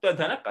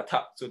 Upabhuktadhana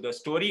Katha. So the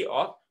story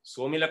of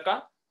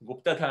Somilaka,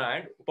 Guptadhana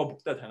and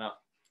Upabhuktadhana.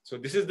 So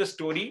this is the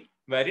story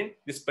wherein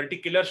this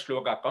particular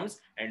shloka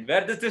comes. And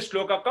where does this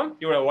shloka come?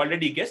 You have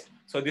already guessed.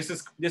 So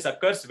this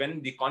occurs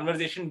when the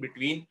conversation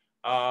between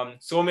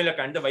Somilaka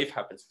and the wife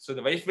happens. So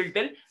the wife will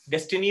tell,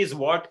 destiny is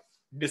what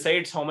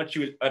decides how much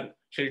you will earn.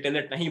 She'll tell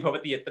that nahi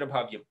bhavati yatra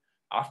bhavyam.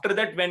 After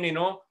that, when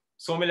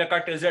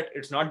Somilaka tells that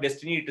it's not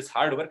destiny, it is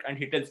hard work, and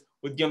he tells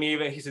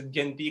udyameva hi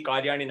siddhyanti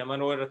karyani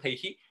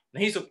namanorathaihi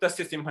nahi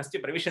suktasya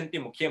simhasya pravishanti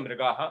mukhya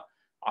mrigaha.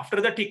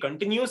 After that, he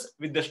continues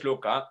with the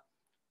shloka.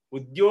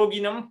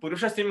 Udyoginam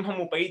purusha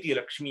simham upaiti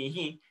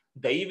lakshmihi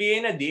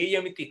daivena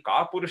deyamiti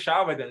ka purusha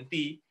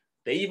vadanti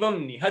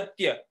daivam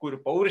nihatya kur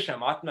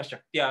paurusham atma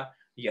shaktya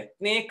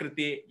yatne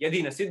krite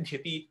yadi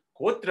nasidhyati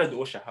kotra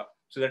doshaha.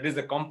 So that is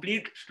the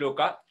complete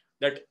shloka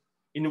that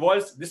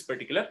involves this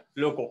particular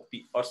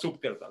lokokti or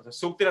Sukthirathnani.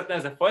 So Sukthirathnani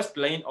is the first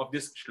line of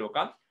this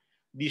shloka.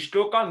 The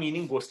shloka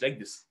meaning goes like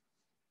this.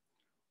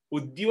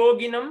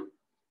 Udyoginam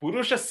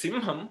purusha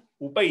simham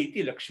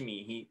upaiti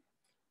lakshmihi.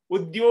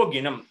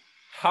 Udyoginam,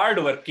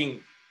 hardworking,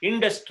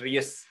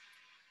 industrious.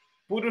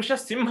 Purusha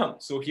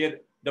simham. So here,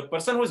 the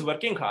person who is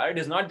working hard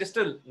is not just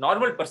a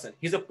normal person.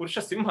 He's a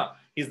purusha simha.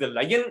 He's the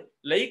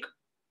lion-like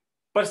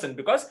person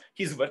because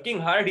he's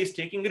working hard, he's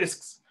taking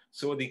risks.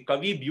 So the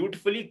Kavi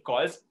beautifully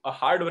calls a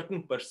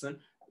hardworking person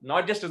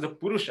not just as a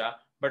Purusha,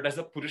 but as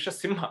a Purusha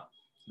Simha,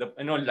 the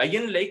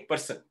lion-like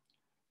person.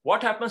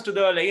 What happens to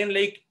the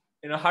lion-like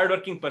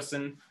hardworking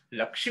person?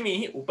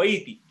 Lakshmi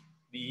upaiti,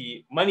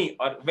 the money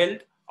or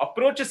wealth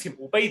approaches him.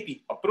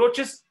 Upaiti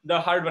approaches the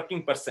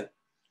hardworking person.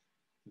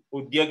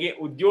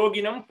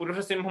 Udyoginam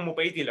Purusha Simham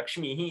upaiti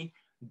Lakshmi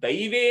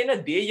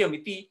daivena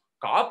deyamiti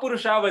ka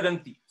purusha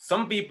vadanti.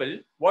 Some people,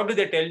 what do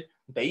they tell?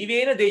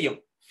 Daivena deyam.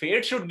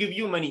 Fate should give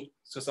you money.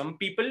 So some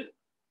people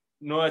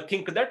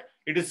think that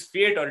it is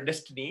fate or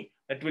destiny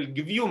that will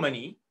give you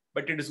money,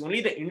 but it is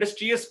only the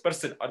industrious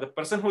person or the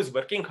person who is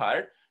working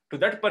hard. To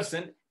that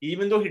person,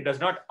 even though he does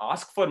not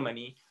ask for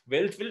money,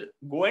 wealth will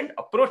go and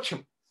approach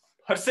him.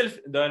 Herself,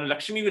 the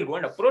Lakshmi will go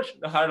and approach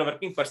the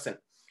hard-working person.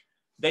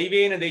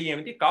 Daivena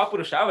deyamiti ka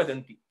purusha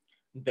vadanti.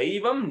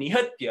 Daivam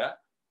nihatya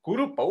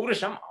kuru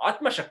paurusham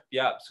atma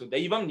shaktya. So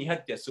Daivam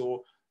nihatya.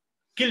 So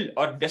kill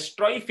or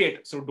destroy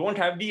fate. So don't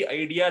have the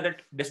idea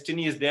that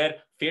destiny is there,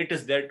 fate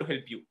is there to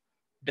help you.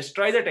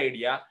 Destroy that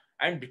idea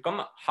and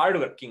become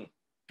hardworking.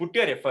 Put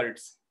your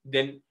efforts.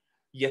 Then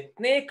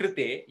yatne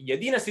krite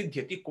yadina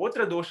siddhyati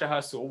kotra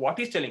doshaha. So what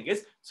he's telling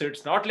is, so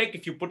it's not like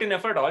if you put in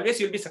effort,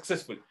 always you'll be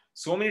successful.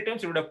 So many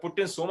times you would have put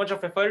in so much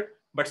of effort,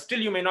 but still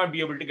you may not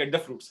be able to get the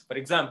fruits. For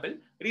example,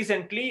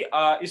 recently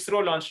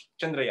ISRO launched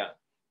Chandrayaan,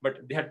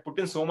 but they had put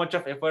in so much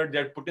of effort, they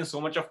had put in so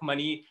much of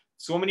money,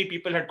 so many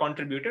people had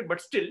contributed, but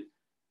still,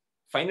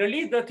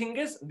 finally, the thing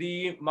is,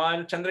 the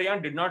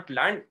Chandrayaan did not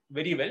land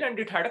very well and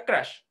it had a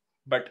crash.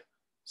 But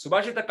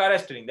Subhashita Kara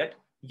is telling that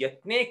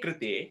yatne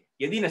krite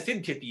yadi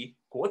nasidhyati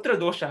kotra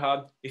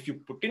doshaha. If you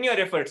put in your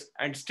efforts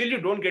and still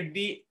you don't get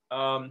the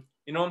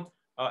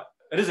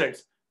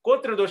results.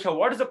 Kotra dosha,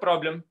 what is the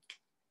problem?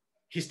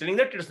 He's telling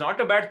that it's not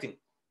a bad thing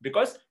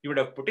because you would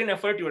have put in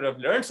effort, you would have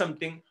learned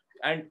something,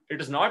 and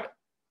it is not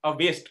a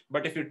waste.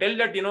 But if you tell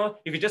that,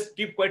 if you just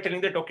keep quiet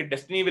telling that, okay,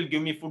 destiny will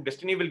give me food,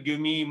 destiny will give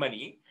me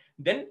money,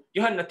 then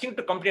you have nothing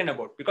to complain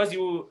about because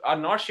you are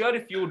not sure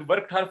if you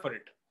worked hard for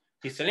it.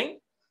 He's telling,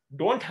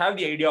 don't have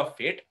the idea of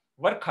fate,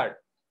 work hard.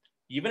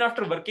 Even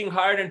after working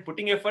hard and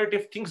putting effort,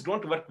 if things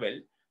don't work well,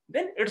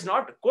 then it's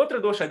not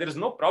kotra dosha. There is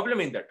no problem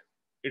in that.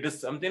 It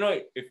is something,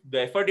 if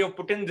the effort you have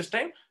put in this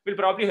time will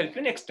probably help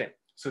you next time.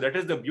 So that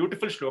is the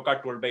beautiful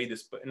shloka told by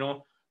this,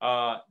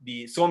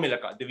 the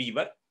Somilaka, the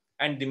weaver.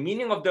 And the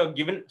meaning of the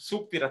given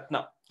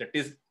Sukthirathnani, that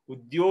is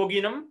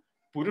Udyoginam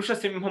Purusha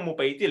Simham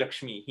Upaiti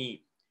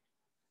Lakshmihi.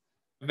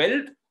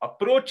 Wealth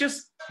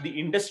approaches the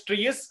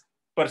industrious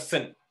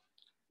person.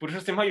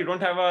 Purusha Simha, you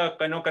don't have a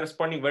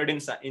corresponding word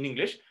in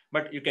English,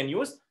 but you can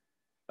use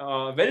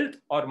wealth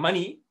or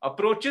money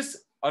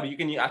approaches, or you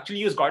can actually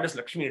use goddess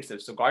Lakshmi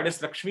itself. So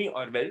goddess Lakshmi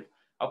or wealth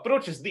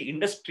approaches the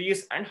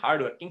industrious and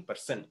hardworking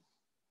person.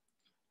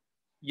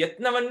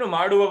 ಯತ್ನವನ್ನು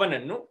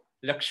ಮಾಡುವವನನ್ನು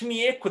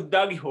ಲಕ್ಷ್ಮಿಯೇ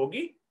ಖುದ್ದಾಗಿ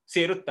ಹೋಗಿ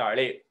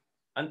ಸೇರುತ್ತಾಳೆ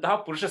ಅಂತಹ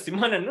ಪುರುಷ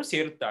ಸಿಂಹನನ್ನು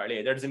ಸೇರುತ್ತಾಳೆ.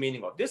 That is the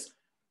meaning of this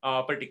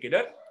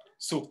particular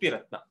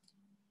Sukthiratna.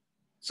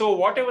 So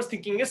what I was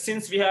thinking is,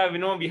 since we have,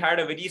 we had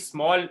a very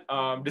small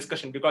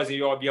discussion because we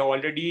have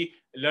already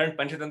learned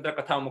Panchatantra,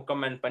 Katha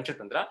Mukkam and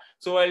Panchatantra.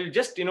 So I'll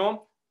just,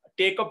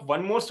 take up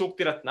one more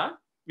Sukthiratna,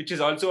 which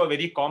is also a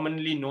very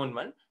commonly known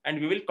one, and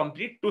we will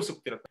complete 2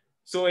 Sukthiratna.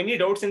 So any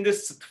doubts in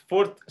this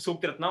 4th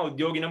Sukthiratna,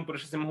 Udyoginam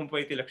Purusha Simham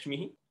Upaiti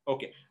Lakshmihi?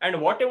 Okay. And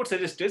what I would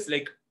suggest is,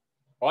 like,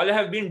 all I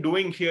have been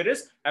doing here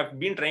is I've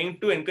been trying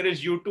to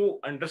encourage you to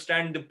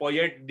understand the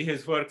poet,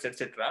 his works,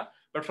 etc.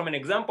 But from an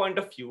exam point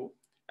of view,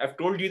 I've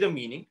told you the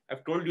meaning.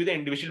 I've told you the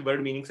individual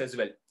word meanings as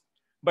well.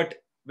 But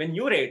when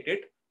you write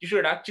it, you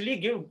should actually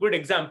give good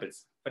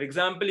examples. For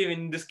example,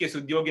 in this case,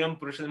 Udyoginam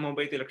Purusha Simham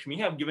Upaiti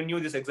Lakshmihi, I've given you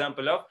this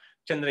example of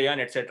Chandrayaan,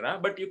 etc.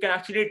 But you can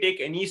actually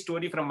take any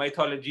story from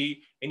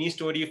mythology, any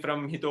story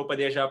from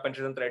Hitopadesha,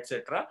 Panchatantra,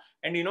 etc.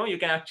 And you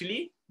can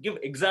actually give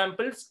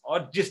examples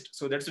or gist.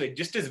 So that's why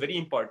gist is very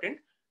important.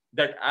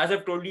 That, as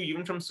I've told you,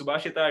 even from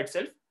Subhashita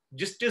itself,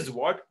 gist is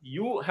what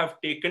you have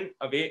taken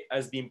away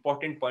as the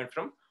important point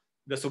from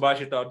the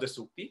Subhashita or the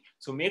Sukti.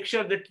 So make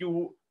sure that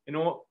you,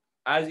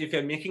 as if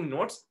you're making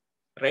notes,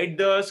 write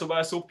the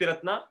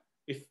Sukthiratna.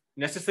 If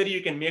necessary,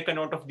 you can make a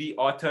note of the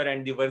author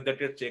and the work that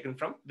it's taken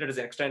from. That is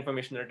extra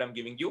information that I'm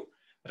giving you.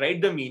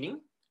 Write the meaning,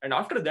 and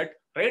after that,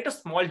 write a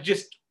small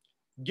gist.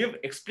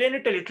 Explain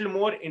it a little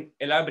more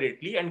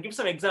elaborately, and give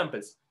some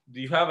examples.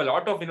 You have a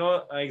lot of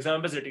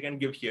examples that you can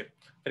give here.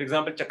 For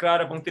example,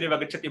 Chakrara Panktire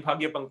Vagachati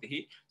Bhagya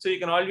Panktihi. So you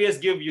can always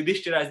give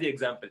Yudhishthira as the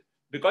example,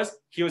 because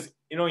he was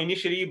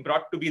initially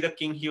brought to be the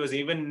king. He was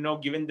even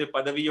given the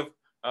padavi of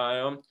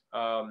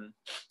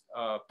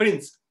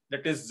prince.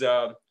 That is.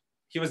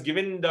 He was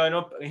given the,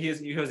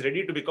 he was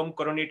ready to become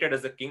coronated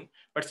as a king,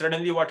 but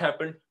suddenly what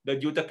happened? The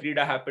Dyuta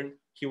Krida happened.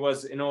 He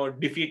was,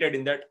 defeated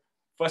in that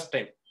first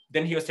time.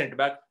 Then he was sent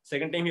back.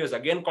 Second time, he was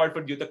again called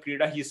for Dyuta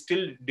Krida. He is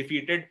still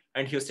defeated,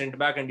 and he was sent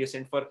back, and he was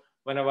sent for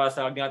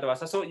Vanavasa,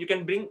 Ajnatavasa. So you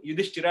can bring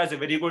Yudhishthira as a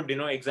very good,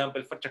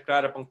 example for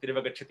Chakrara Panktire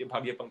Vagachati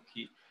Bhagya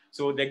Panktihi.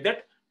 So like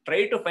that,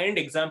 try to find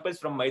examples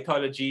from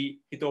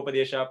mythology,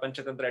 Hitopadesha,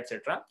 Panchatantra,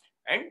 etc.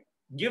 and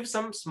give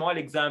some small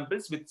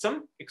examples with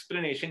some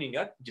explanation in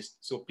your gist.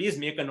 So please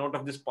make a note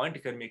of this point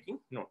if you're making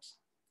notes.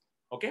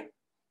 Okay.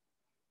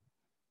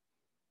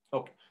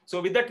 Okay.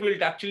 So with that,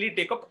 we'll actually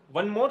take up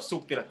one more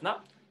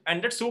Sukthiratna,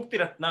 and that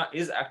Sukthiratna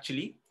is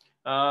actually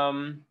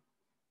 9th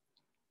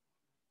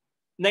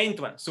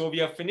one. So we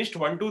have finished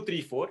 1, 2,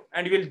 3, 4,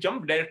 and we'll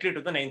jump directly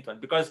to the 9th one,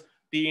 because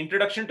the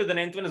introduction to the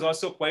 9th one is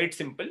also quite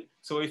simple.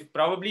 So if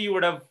probably you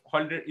would have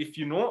already, if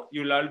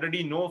you'll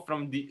already know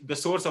from the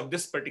source of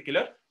this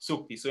particular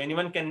sukti. So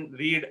anyone can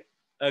read,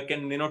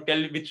 can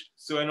tell which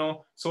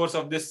source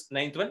of this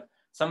 9th one.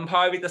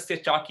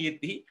 Sambhavitasya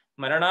chakirti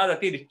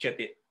maranadati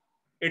richyate.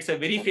 It's a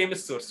very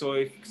famous source. So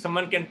if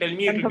someone can tell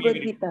me, it will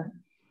be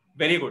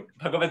very good.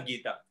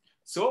 Bhagavadgheetha.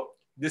 So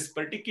this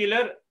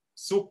particular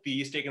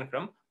sukti is taken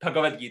from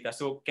Bhagavadgheetha.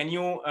 So can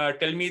you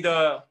tell me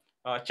the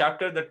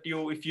chapter that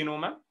if you know,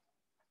 ma'am?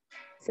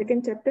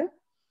 2nd chapter.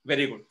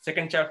 Very good.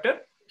 2nd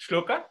chapter.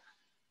 Shloka?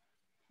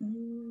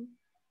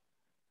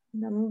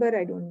 Number,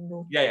 I don't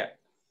know. Yeah.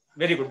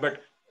 Very good.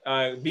 But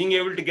being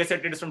able to guess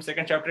that it is from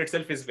 2nd chapter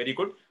itself is very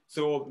good.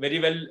 So very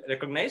well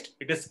recognized.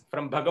 It is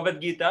from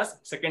Bhagavadgheetha's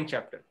 2nd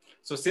chapter.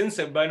 So since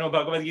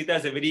Bhagavadgheetha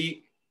is a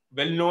very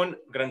well-known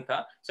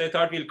grantha, so I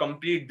thought we'll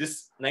complete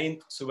this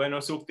 9th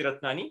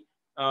Sukthirathnani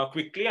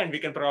quickly, and we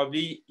can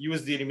probably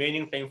use the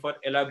remaining time for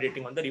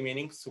elaborating on the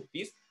remaining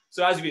suktis.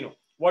 So as we know,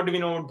 what do we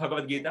know about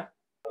Bhagavad-Gita?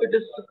 It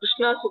is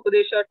Krishna's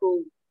Upadesha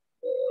to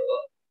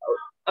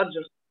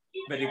Arjuna.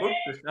 Very good.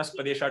 Krishna's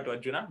Upadesha to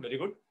Arjuna. Very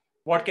good.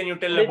 What can you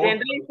tell They about?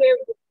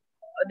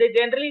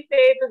 generally say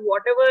it is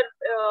whatever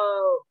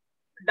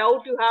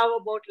doubt you have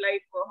about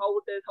life, how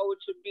it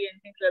should be,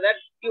 and things like that.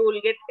 You will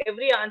get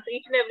every answer.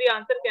 Each and every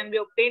answer can be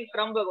obtained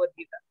from Bhagavad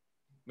Gita.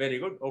 Very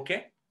good.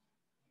 Okay.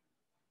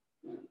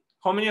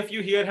 how many of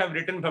you here have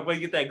written Bhagavad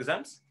Gita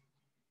exams?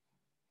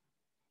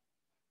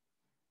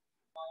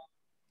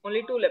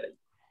 Only 2 levels.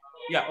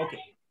 Yeah, okay.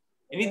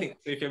 Anything.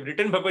 So if you have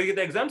written Bhagavad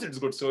Gita exams, it's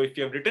good. So if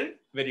you have written,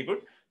 very good.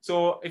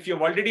 So if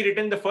you've already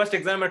written the first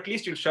exam, at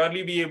least you'll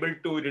surely be able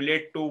to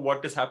relate to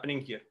what is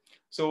happening here.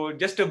 So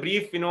just a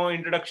brief,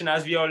 introduction,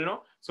 as we all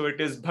know. So it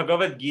is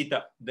Bhagavad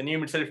Gita. The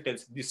name itself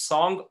tells the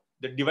song,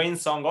 the divine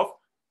song of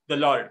the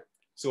Lord.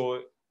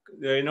 So,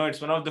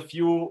 it's one of the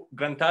few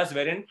granthas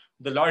wherein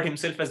the Lord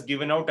himself has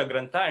given out a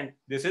grantha, and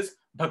this is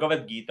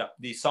Bhagavad Gita,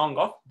 the song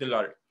of the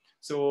Lord.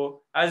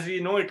 So as we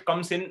know, it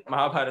comes in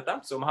Mahabharata.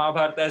 So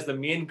Mahabharata is the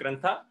main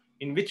grantha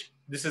in which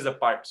this is a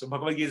part. So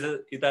Bhagavad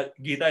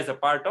Gita is a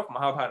part of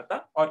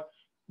Mahabharata, or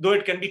though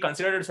it can be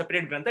considered a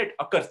separate grantha, it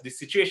occurs, the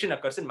situation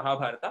occurs in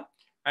Mahabharata.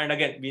 And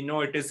again, we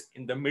know it is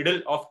in the middle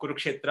of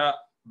Kurukshetra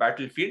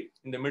battlefield,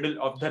 in the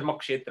middle of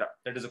Dharmakshetra,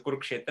 that is a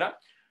Kurukshetra.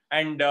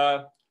 And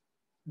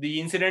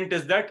the incident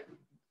is that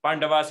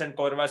Pandavas and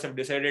Kauravas have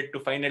decided to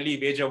finally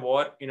wage a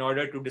war in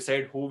order to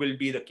decide who will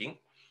be the king.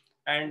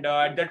 And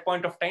at that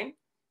point of time,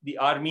 the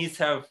armies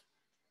have,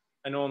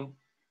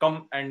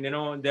 come and,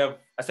 they have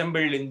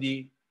assembled in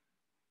the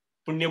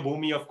Punya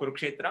Bhumi of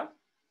Kurukshetra.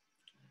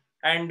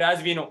 And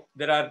as we know,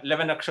 there are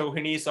 11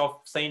 Akshauhinis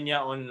of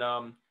Sainya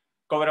on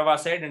Kaurava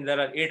side, and there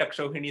are 8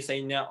 Akshauhini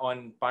Sainya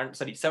on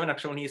 7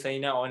 Akshauhini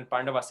Sainya on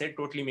Pandava side,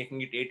 totally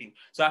making it 18.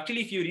 So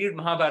actually, if you read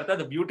Mahabharata,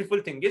 the beautiful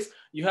thing is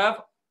you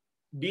have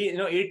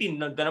 18.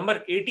 The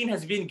number 18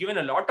 has been given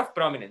a lot of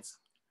prominence.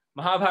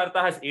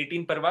 Mahabharata has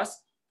 18 parvas.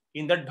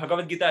 In that,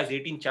 Bhagavad Gita has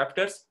 18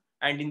 chapters,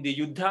 and in the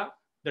Yuddha,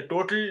 the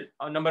total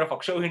number of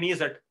Akshauhinis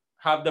that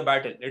have the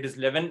battle, it is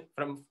 11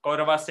 from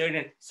Kaurava side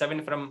and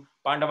 7 from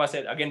Pandava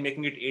side, again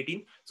making it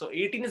 18. So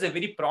 18 is a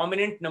very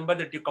prominent number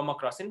that you come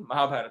across in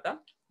Mahabharata,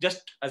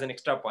 just as an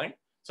extra point.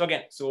 So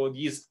again, so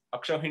these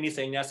Akshauhini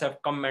Sainyas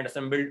have come and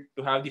assembled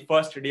to have the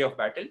first day of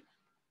battle.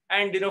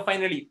 And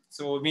finally,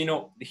 so we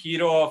know the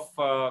hero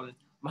of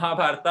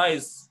Mahabharata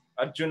is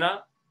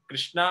Arjuna,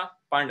 Krishna,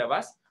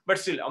 Pandavas, but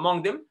still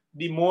among them,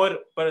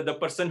 the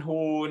person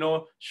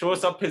who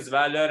shows up his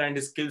valor and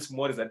his skills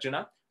more is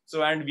Arjuna.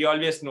 So, and we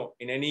always know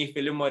in any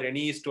film or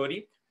any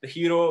story, the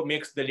hero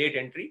makes the late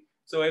entry.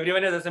 So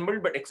everyone is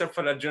assembled, but except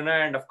for Arjuna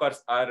and of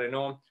course our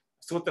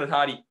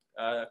Sutradhari,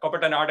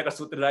 Kapata Nataka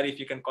Sutradhari, if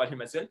you can call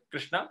him as well,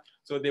 Krishna.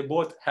 So they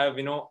both have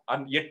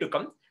are yet to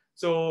come.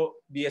 So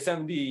the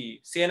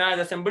Sena is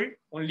assembled.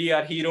 Only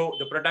our hero,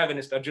 the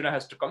protagonist Arjuna,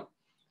 has to come.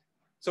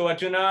 So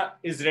Arjuna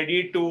is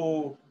ready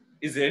to,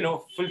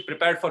 full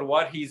prepared for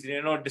war. He's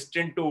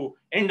destined to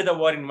end the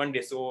war in one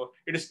day. So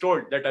it is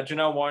told that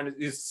Arjuna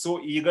is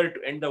so eager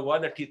to end the war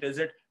that he tells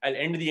it, I'll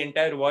end the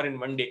entire war in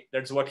one day.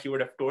 That's what he would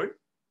have told.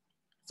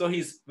 So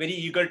he's very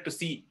eager to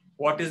see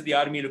what is the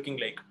army looking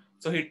like.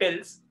 So he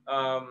tells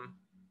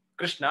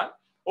Krishna,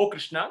 oh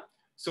Krishna,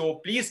 so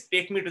please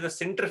take me to the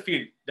center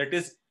field that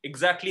is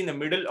exactly in the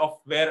middle of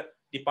where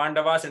the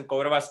Pandavas and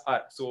Kauravas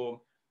are.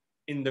 So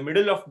in the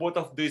middle of both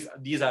of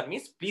these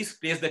armies, please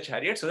place the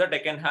chariot so that I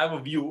can have a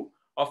view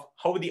of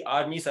how the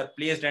armies are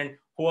placed and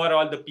who are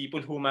all the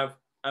people whom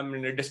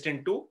I'm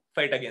destined to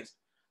fight against.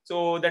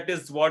 So that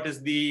is what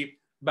is the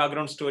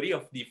background story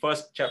of the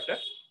first chapter.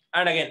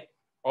 And again,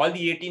 all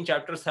the 18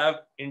 chapters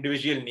have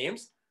individual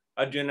names: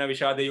 Arjuna,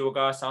 Vishada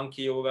Yoga,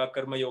 Sankhya Yoga,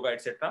 Karma Yoga,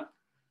 etc.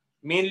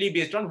 Mainly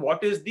based on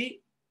what is the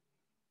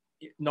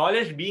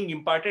knowledge being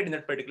imparted in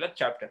that particular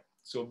chapter.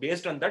 So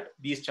based on that,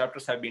 these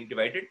chapters have been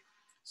divided.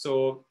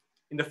 So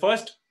in the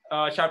first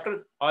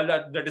chapter, all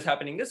that is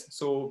happening is,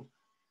 so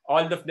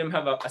all of them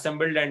have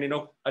assembled, and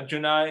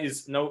Arjuna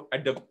is now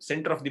at the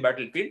center of the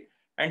battlefield,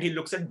 and he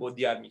looks at both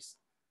the armies.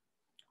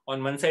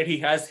 On one side, he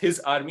has his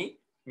army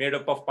made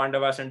up of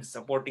Pandavas and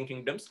supporting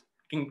kings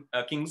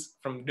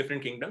from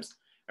different kingdoms.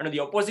 And on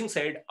the opposing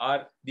side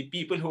are the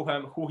people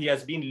who he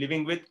has been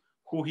living with,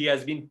 who he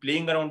has been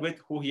playing around with,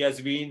 who he has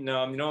been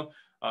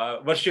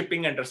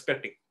worshipping and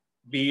respecting.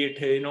 Be it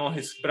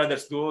his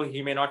brothers, though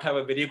he may not have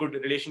a very good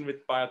relation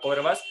with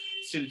Kauravas,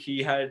 still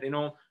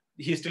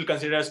he still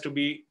considers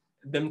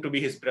them to be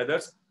his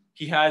brothers.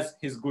 He has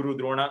his guru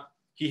Drona.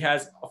 He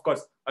has, of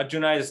course,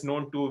 Arjuna is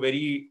known to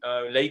very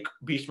like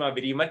Bhishma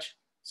very much.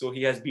 So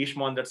he has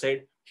Bhishma on that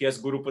side. He has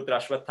Guru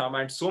Putra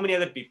Ashwathama and so many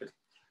other people.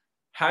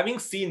 Having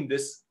seen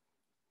this,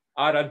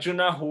 our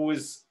Arjuna, who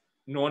is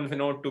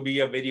known to be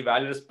a very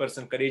valorous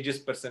person, courageous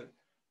person,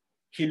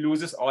 he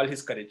loses all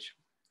his courage.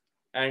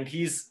 And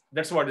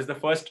that's what is the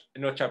first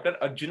chapter,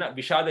 Arjuna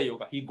Vishada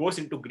Yoga. He goes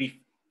into grief.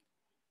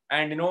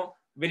 And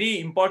very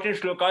important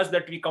shlokas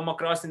that we come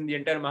across in the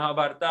entire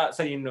Mahabharata,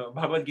 in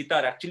Bhagavad Gita,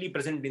 are actually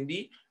present in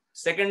the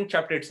second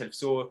chapter itself.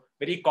 So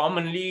very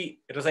commonly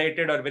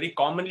recited or very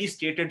commonly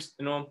stated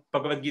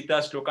Bhagavad Gita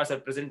shlokas are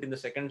present in the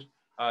second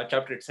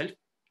chapter itself.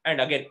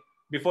 And again,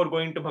 before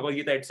going to Bhagavad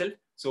Gita itself,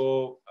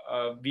 so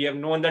we have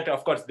known that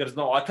of course there's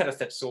no author as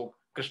such. So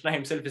Krishna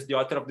himself is the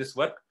author of this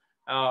work.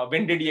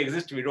 When did he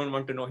exist? We don't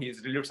want to know. He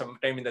is lived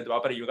sometime in the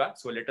Dwapara Yuga.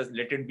 So let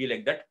it be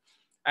like that.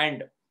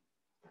 And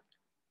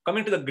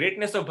coming to the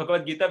greatness of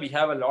Bhagavad Gita, we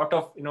have a lot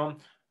of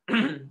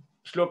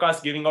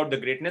shlokas giving out the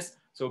greatness.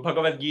 So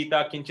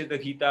Bhagavadgheetha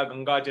kinchita dhita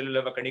ganga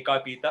jalalava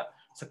kanika pita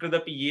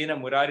sakradapi yena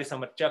murari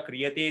samarcha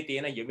kriyate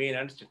tena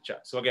yamena chicha.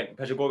 So again,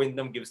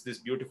 Bhajagovindam gives this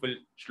beautiful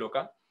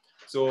shloka.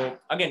 So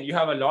again, you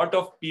have a lot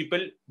of people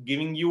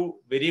giving you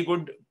very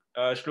good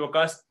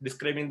shlokas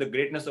describing the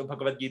greatness of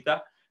Bhagavad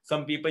Gita.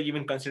 Some people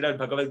even consider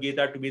Bhagavad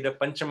Gita to be the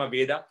Panchama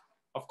Veda.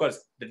 Of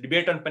course, the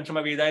debate on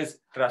Panchama Veda is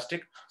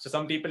drastic. So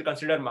some people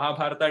consider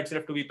Mahabharata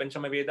itself to be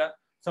Panchama Veda.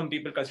 Some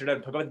people consider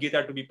Bhagavad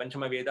Gita to be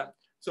Panchama Veda.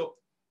 So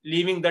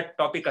leaving that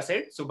topic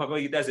aside, so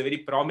Bhagavad Gita is a very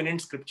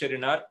prominent scripture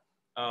in our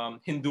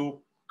Hindu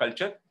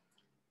culture.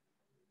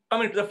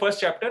 Coming to the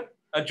first chapter,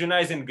 Arjuna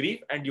is in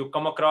grief, and you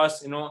come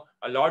across,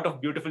 a lot of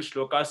beautiful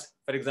shlokas.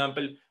 For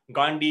example,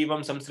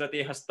 Gandivam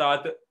samsrate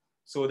hastat.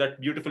 So that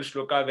beautiful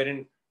shloka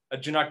wherein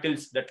Arjuna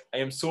tells that I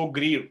am so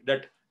grieved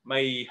that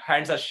my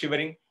hands are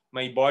shivering,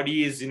 my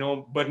body is,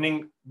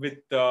 burning with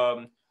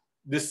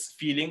this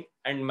feeling,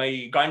 and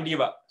my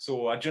Gandiva.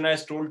 So Arjuna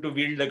is told to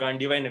wield the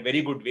Gandiva in a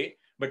very good way,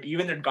 but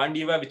even that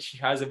Gandiva, which he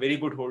has a very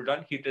good hold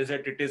on, he tells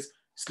that it is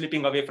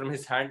slipping away from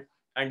his hand,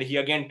 and he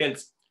again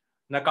tells,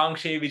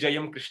 Nakangshe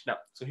Vijayam Krishna.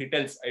 So he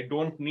tells, I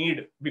don't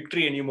need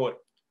victory anymore.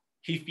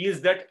 He feels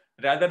that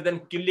rather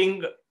than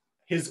killing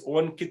his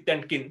own kith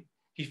and kin,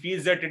 he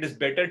feels that it is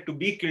better to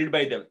be killed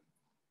by them,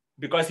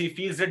 because he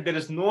feels that there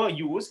is no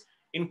use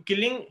in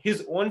killing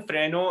his own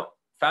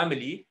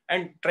family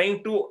and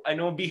trying to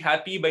be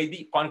happy by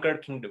the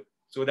conquered kingdom.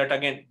 So that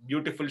again,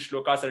 beautiful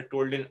shlokas are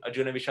told in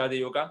Arjuna Vishada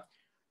Yoga.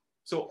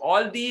 So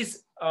all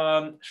these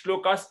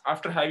shlokas,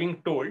 after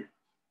having told,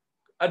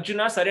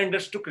 Arjuna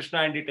surrenders to Krishna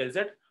and he tells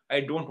that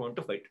I don't want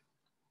to fight.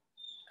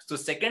 So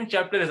second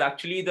chapter is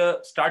actually the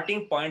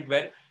starting point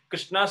where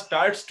Krishna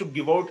starts to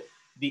give out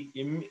the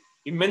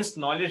immense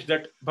knowledge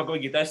that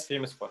Bhagavad Gita is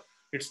famous for.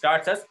 It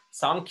starts as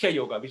Sankhya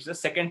Yoga, which is the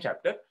second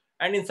chapter.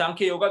 And in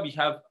Sankhya Yoga, we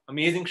have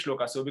amazing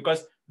shlokas. So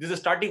because this is a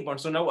starting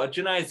point. So now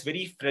Arjuna is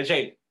very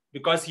fragile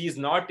because he's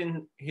not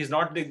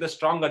the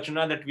strong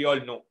Arjuna that we all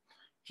know.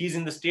 He's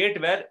in the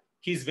state where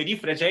he's very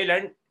fragile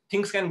and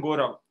things can go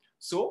wrong.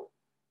 So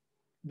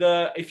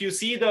if you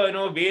see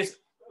the ways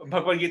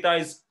Bhagavad Gita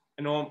is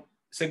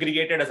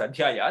segregated as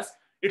adhyayas,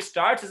 it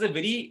starts as a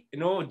very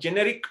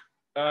generic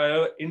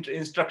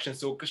instruction.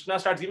 So Krishna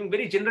starts giving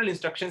very general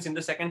instructions in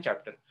the second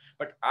chapter.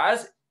 But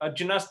as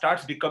Arjuna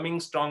starts becoming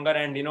stronger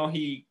and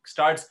he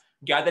starts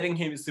gathering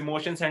his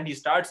emotions and he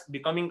starts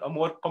becoming a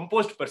more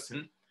composed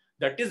person,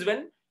 that is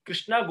when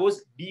Krishna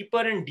goes deeper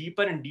and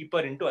deeper and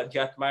deeper into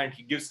Adhyatma, and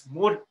he gives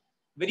more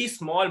very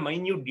small,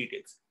 minute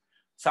details.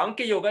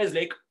 Sankhya Yoga is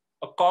like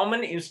a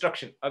common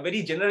instruction, a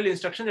very general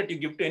instruction that you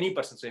give to any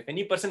person. So if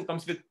any person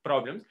comes with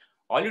problems,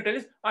 all you tell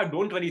is,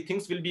 don't worry,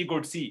 things will be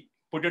good. See,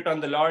 put it on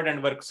the Lord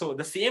and work. So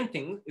the same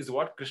thing is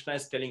what Krishna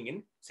is telling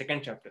in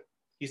second chapter.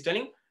 He's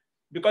telling,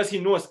 because he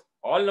knows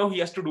all now he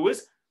has to do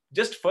is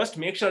just first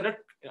make sure that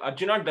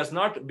Arjuna does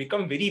not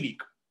become very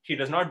weak. He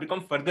does not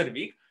become further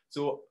weak.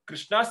 So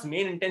Krishna's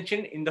main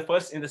intention in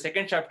the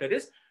second chapter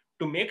is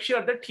to make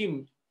sure that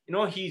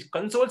he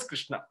consoles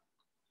Krishna.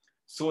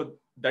 So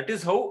that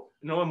is how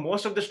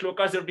most of the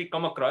shlokas that we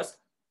come across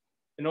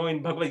in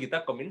Bhagavad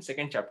Gita come in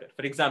second chapter.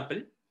 For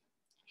example,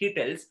 he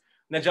tells,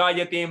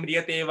 Najayate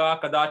mriyate va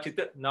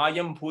kadachit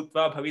nayam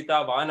bhutva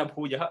bhavita vana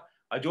bhuyah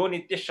ajo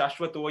nitya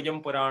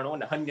shashvatoyam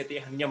purano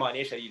nahanyate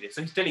hanyamane sharire.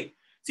 So he's telling,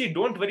 see,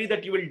 don't worry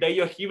that you will die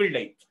or he will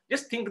die.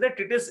 Just think that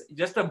it is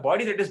just the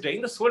body that is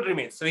dying, the soul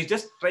remains. So he's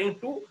just trying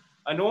to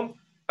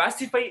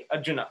pacify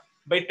Arjuna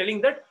by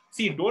telling that,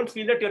 see, don't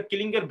feel that you're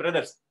killing your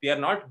brothers. They are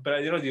not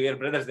your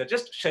brothers, they're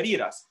just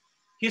shariras.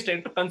 He's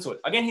trying to console.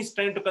 Again, he's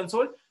trying to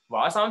console.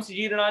 Vasamsi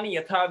jirnani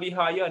yatha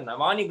vihaya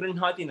navani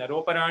grunhati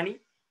naroparani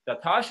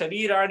tatha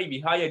sharirani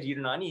vihaya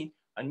jirnani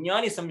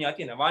anyani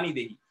samyati navani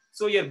dehi.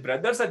 So your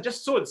brothers are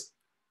just souls.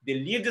 They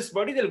leave this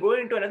body, they'll go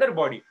into another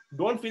body.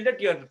 Don't feel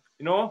that you're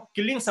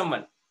killing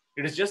someone.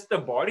 It is just the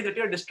body that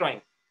you're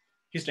destroying.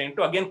 He's trying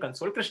to again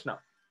console Krishna.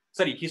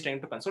 Sorry, he's trying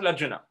to console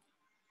Arjuna.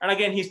 And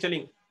again, he's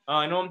telling,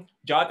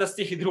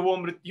 jatasya hidhruvo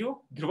mrityu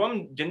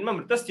dhruvam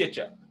janma mritasya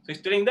cha. So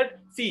he's telling that,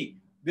 see,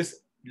 this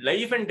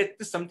life and death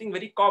is something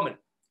very common.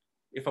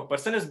 If a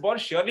person is born,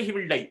 surely he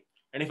will die.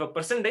 And if a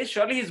person dies,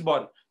 surely he is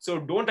born. So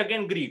don't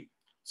again grieve.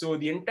 So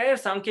the entire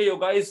Sankhya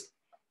Yoga is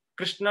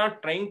Krishna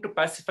trying to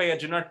pacify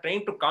Arjuna,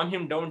 trying to calm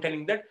him down,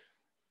 telling that,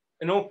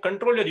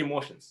 control your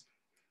emotions.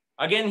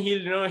 Again,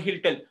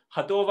 he'll tell,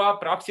 Hatova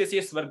prapsyase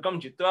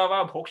swargam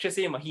jitvava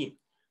bhokshase mahim.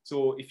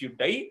 So if you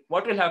die,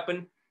 what will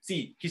happen?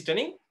 See, he's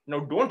telling, now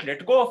don't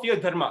let go of your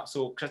dharma.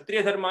 So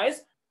Kshatriya dharma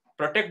is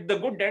protect the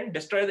good and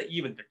destroy the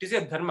evil. That is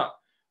your dharma.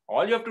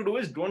 All you have to do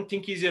is don't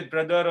think he's your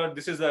brother or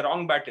this is the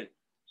wrong battle.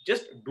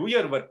 Just do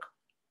your work.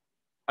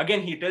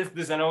 Again, he tells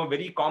this,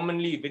 very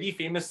commonly, very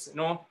famous,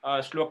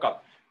 shloka.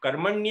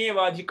 Karmanye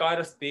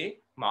vajikaraste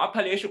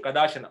maphaleshu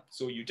kadashana.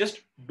 So you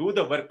just do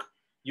the work.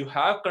 You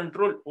have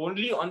control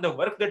only on the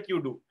work that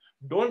you do.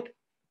 Don't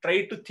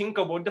try to think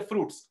about the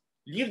fruits.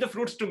 Leave the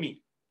fruits to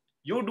me.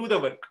 You do the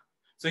work.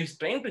 So he's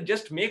trying to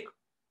just make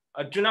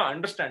Arjuna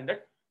understand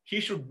that he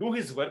should do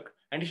his work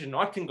and he should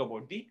not think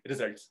about the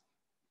results.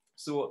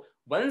 So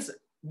once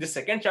the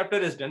second chapter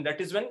is done, that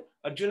is when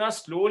Arjuna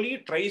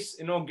slowly tries,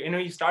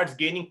 he starts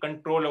gaining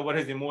control over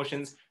his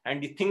emotions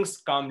and he thinks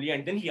calmly,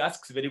 and then he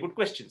asks very good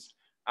questions.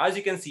 As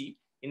you can see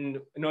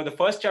in the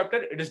first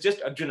chapter, it is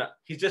just Arjuna.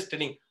 He's just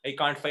telling, I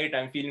can't fight,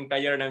 I'm feeling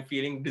tired, I'm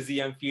feeling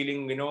dizzy, I'm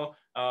feeling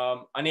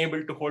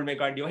unable to hold my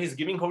guard. He's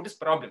giving out his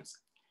problems.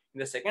 In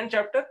the second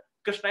chapter,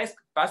 Krishna is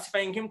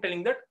pacifying him,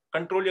 telling that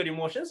control your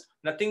emotions,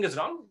 nothing is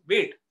wrong,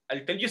 wait,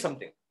 I'll tell you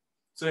something.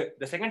 So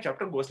the second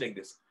chapter goes like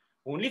this.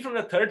 Only from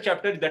the third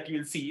chapter that you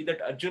will see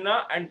that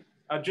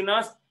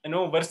Arjuna's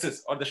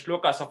verses or the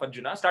shlokas of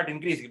Arjuna start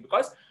increasing,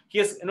 because he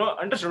has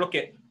understood,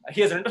 okay,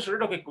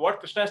 what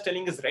Krishna is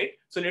telling is right,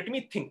 so let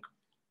me think.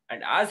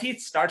 And as he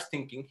starts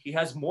thinking, he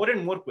has more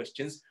and more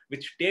questions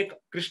which take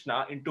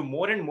Krishna into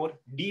more and more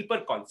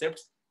deeper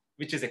concepts,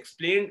 which is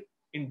explained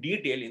in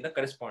detail in the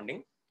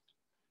corresponding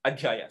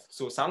adhyayas.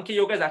 So Sankhya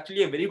Yoga is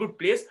actually a very good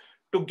place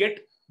to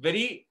get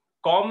very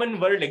common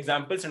world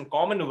examples and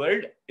common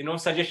world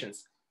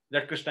suggestions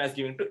that Krishna is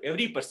giving to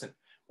every person.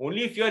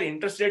 Only if you are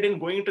interested in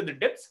going into the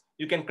depths,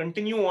 you can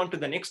continue on to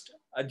the next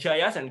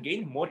adhyayas and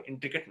gain more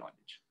intricate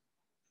knowledge.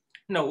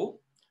 Now,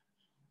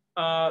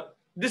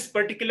 this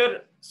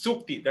particular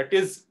sukti, that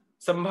is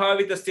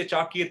Sambhavitasya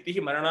Chakirtihi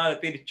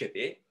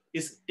Maranadatirichyate,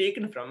 is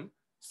taken from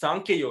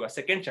Sankhya Yoga,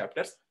 second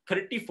chapter's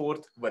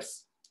 34th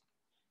verse.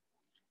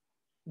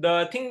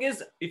 The thing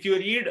is, if you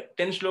read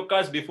 10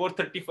 shlokas before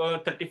 34,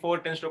 10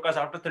 shlokas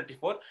after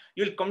 34,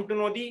 you'll come to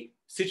know the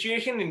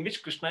situation in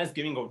which Krishna is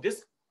giving out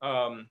this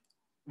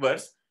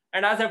verse.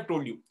 And as I've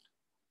told you,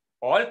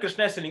 all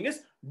Krishna is telling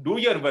is, do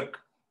your work,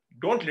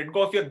 don't let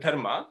go of your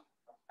dharma,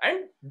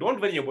 and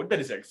don't worry about the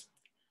results.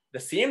 The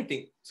same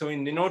thing. So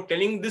in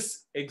telling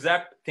this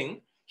exact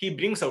thing, he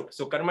brings out.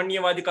 So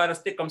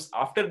Karmanyavadikaraste comes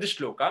after this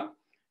shloka,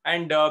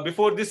 and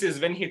before this is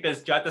when he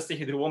tells Jatasya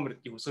hi dhruvo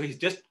mrityu. So he's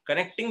just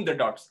connecting the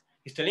dots.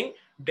 He's telling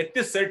death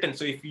is certain.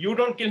 So if you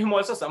don't kill him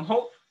also,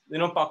 somehow,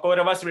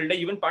 Kauravas will die,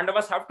 even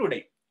Pandavas have to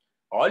die.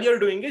 All you're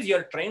doing is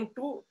you're trying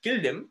to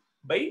kill them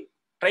by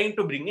trying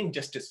to bring in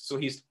justice. So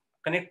he's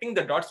connecting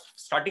the dots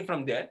starting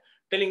from there,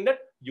 telling that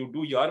you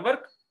do your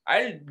work,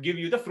 I'll give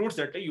you the fruits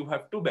that you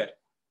have to bear.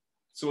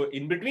 So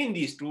in between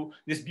these two,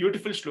 this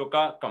beautiful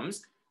shloka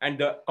comes, and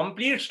the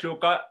complete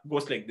shloka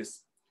goes like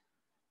this.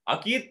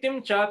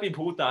 Akirtim chapi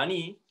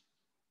bhutani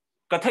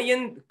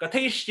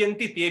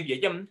kathayishyanti te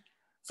vyayam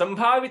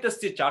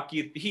Sambhavitasya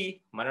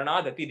Chakirtihi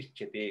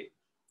Maranadatirichyate.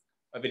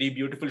 A very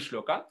beautiful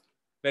shloka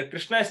where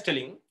Krishna is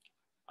telling,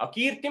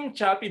 Akirtim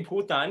chapi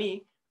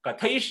bhutani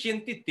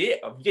kathayishyanti te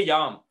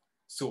avyayam.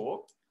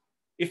 So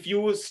if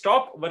you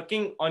stop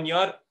working on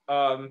your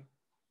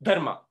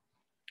dharma,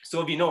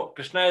 so we know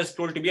Krishna is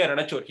told to be a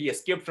Ranachor. He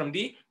escaped from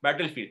the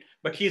battlefield,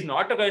 but he is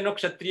not a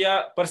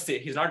Kshatriya per se.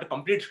 He's not a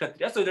complete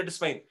Kshatriya, so that is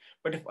fine.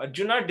 But if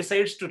Arjuna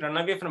decides to run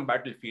away from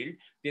battlefield,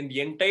 then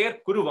the entire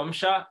Kuru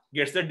Vamsha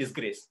gets the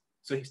disgrace.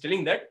 So he's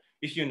telling that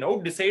if you now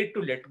decide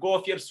to let go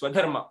of your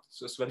Swadharma,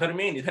 so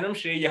Swadharme Nidhanam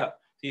Shreya,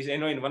 he's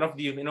in one of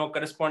the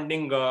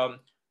corresponding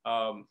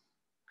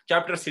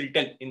chapters he'll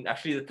tell, in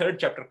actually the third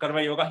chapter,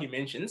 Karma Yoga, he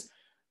mentions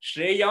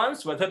Shreyan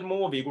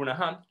Swadharmo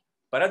Vigunaha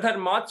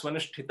Paradharmat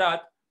Swanushthitat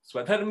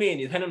Swadharme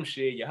Nidhanam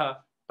Shreya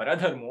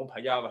Paradharmo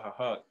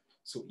Bhayavaha.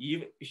 So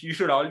you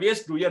should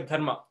always do your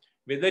dharma,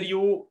 whether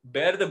you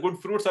bear the good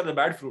fruits or the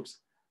bad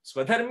fruits.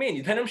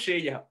 Swadharme Nidhanam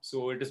Shreya.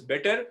 So it is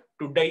better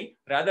to die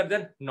rather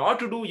than not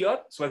to do your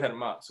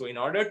Swadharma. So in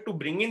order to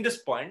bring in this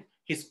point,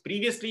 he's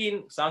previously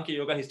in Sankhya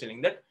Yoga, he's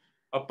telling that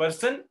a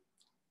person,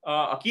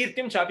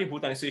 Akirtim Chapi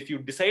Bhutani. So if you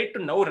decide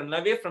to now run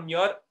away from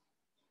your,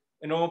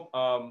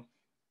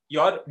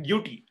 your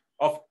duty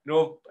of,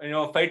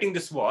 fighting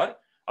this war,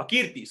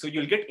 Akirti, so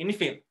you'll get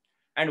infame.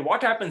 And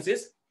what happens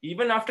is,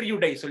 even after you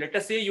die, so let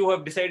us say you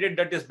have decided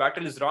that this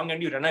battle is wrong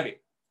and you run away.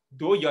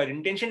 Though your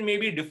intention may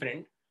be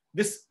different,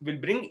 this will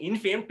bring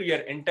infame to your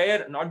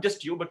entire, not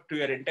just you, but to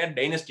your entire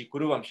dynasty,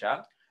 Kuru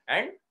Vamsha,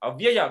 and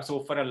Avyaya.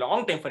 So for a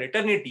long time, for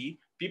eternity,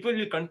 people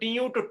will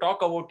continue to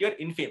talk about your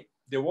infame.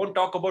 They won't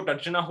talk about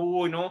Arjuna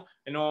who,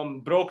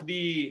 broke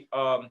the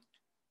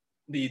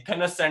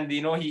Thanas and,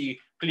 he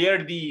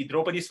cleared the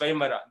Draupadi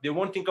Swayamvara. They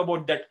won't think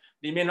about that.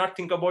 They may not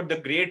think about the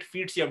great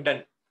feats you have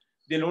done.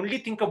 They'll only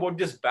think about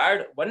this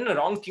bad, one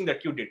wrong thing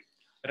that you did.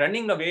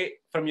 Running away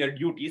from your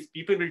duties,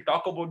 people will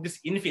talk about this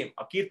infame.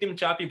 Akirtim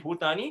chapi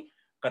bhutani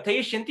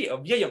kathayishyanti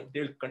avyayam.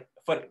 They will,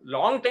 for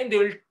long time, they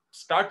will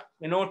start,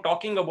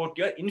 talking about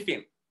your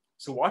infame.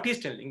 So what he's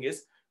telling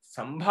is,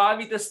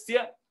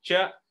 Sambhavitasya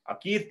cha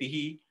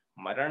akirtihi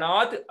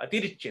maranat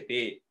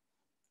atirichyate.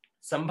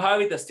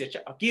 Sambhavitasya cha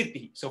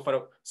akirtihi. So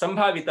for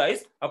Sambhavita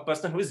is a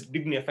person who is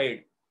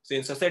dignified. So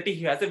in society,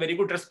 he has a very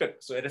good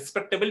respect. So a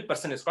respectable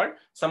person is called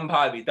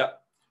Sambhavita.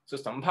 So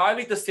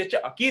Sambhavitasya cha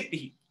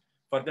akirtihi.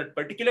 For that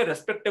particular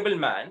respectable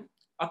man,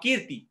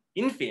 akirti,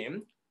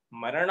 infame,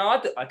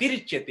 maranat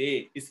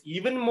atirichyate, is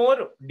even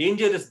more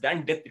dangerous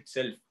than death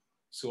itself.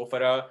 So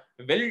for a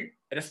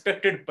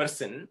well-respected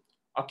person,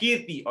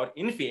 akirti or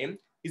infame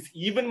is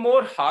even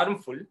more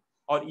harmful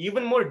or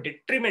even more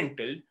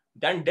detrimental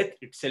than death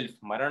itself.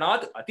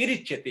 Maranat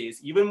atirichyate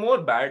is even more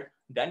bad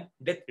than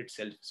death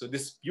itself. So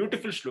this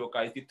beautiful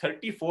shloka is the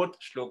 34th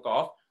shloka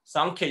of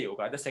Sankhya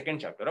Yoga, the second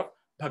chapter of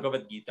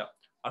Bhagavad Gita.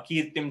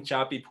 Akirtim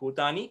chapi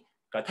bhutani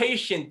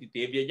kathayishyanti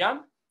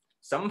tevyayam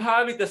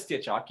sambhavitasya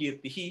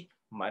chakirtihi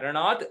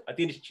maranad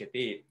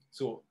atirichyate.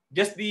 So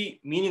just the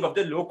meaning of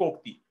the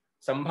lokokti,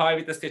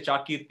 sambhavitasya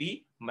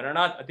chakirtihi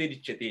maranad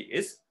atirichyate,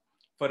 is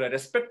for a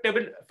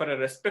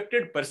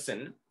respected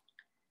person,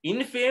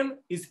 infame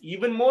is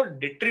even more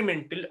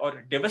detrimental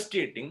or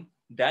devastating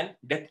than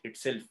death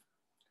itself.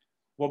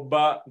 ಒಬ್ಬ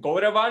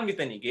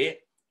ಗೌರವಾನ್ವಿತನಿಗೆ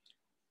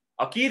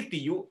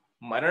ಅಕೀರ್ತಿಯು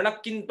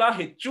ಮರಣಕ್ಕಿಂತ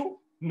ಹೆಚ್ಚು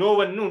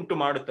ನೋವನ್ನು ಉಂಟು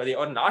ಮಾಡುತ್ತದೆ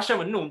or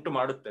ನಾಶವನ್ನು ಉಂಟು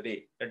ಮಾಡುತ್ತದೆ.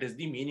 That is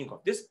the meaning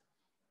of this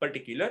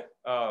particular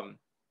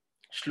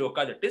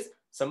shloka, that is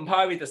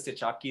sambhavitasya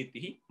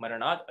chakirtihi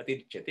maranad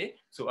atirichyate.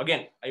 So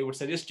again, I would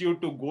suggest you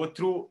to go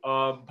through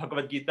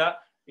Bhagavad Gita.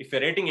 If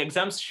you're writing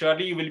exams,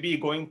 surely you will be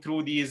going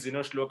through these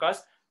shlokas.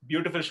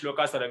 Beautiful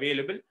shlokas are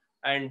available,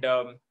 and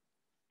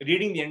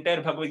reading the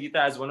entire Bhagavad Gita,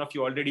 as one of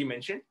you already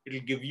mentioned, it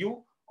will give you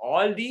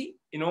all the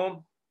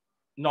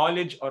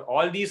knowledge or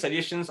all the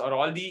suggestions or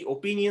all the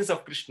opinions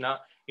of Krishna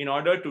in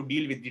order to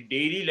deal with the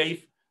daily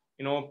life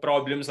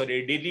problems or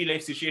daily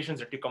life situations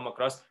that you come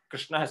across.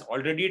 Krishna has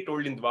already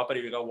told in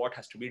Dwapara Yuga what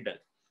has to be done.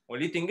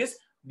 Only thing is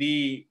the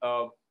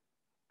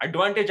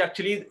advantage,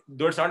 actually,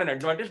 though it's not an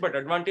advantage, but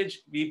advantage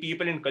we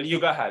people in Kali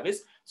Yuga have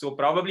is, so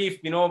probably if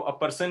a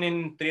person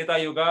in Treta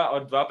Yuga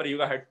or Dwapara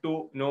Yuga had to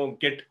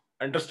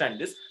understand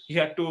this, he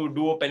had to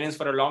do a penance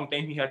for a long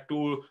time, he had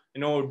to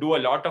do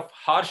a lot of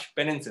harsh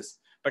penances.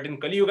 But in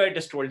Kali Yuga it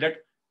is told that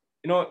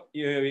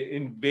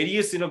in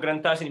various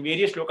granthas, in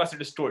various shlokas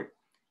it is told,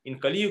 in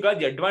Kali Yuga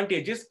the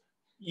advantage is,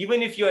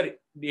 even if you are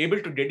able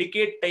to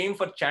dedicate time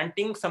for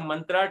chanting some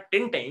mantra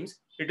 10 times,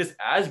 it is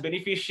as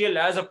beneficial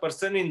as a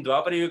person in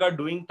Dwapara Yuga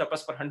doing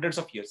tapas for hundreds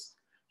of years.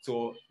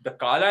 So the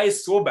kala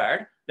is so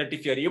bad that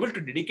if you are able to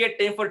dedicate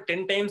time for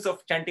 10 times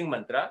of chanting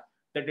mantra,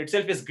 that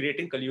itself is great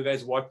in Kali Yuga,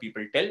 is what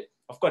people tell.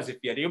 Of course, if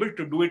you are able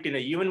to do it in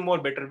an even more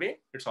better way,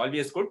 it's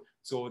always good.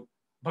 So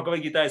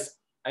Bhagavad Gita is,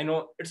 I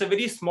know it's a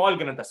very small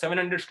grantha,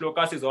 700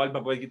 shlokas is all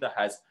Bhagavad Gita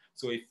has.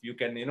 So if you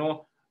can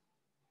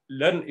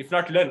learn, if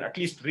not learn, at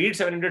least read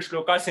 700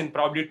 shlokas in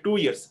probably 2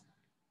 years,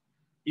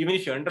 even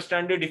if you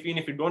understand it, even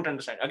if you don't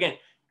understand. Again,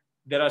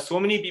 there are so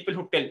many people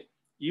who tell,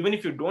 even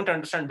if you don't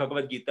understand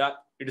Bhagavad Gita,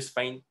 it is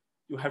fine,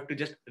 you have to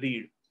just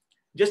read.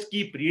 Just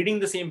keep reading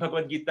the same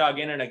Bhagavad Gita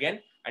again and again,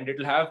 and it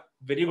will have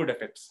very good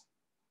effects.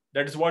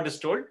 That is what is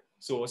told.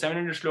 So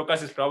 700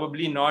 shlokas is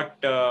probably not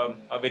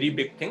a very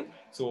big thing.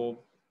 So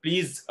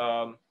please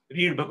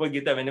read Bhagavad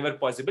Gita whenever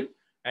possible.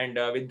 And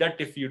with that,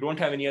 if you don't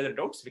have any other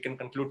doubts, we can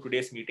conclude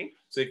today's meeting.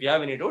 So if you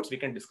have any doubts, we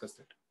can discuss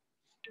that.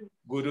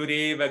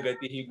 Gurureva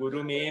gatihi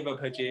gurumeva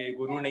bhaje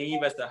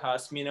gurunaiva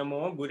sahasmi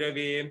namo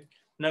gurave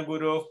na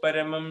guroh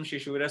paramam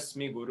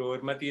shishurasmi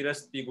guror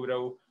matirasti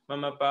gurau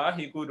mama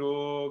pahi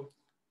guru.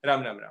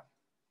 Ram Ram Ram.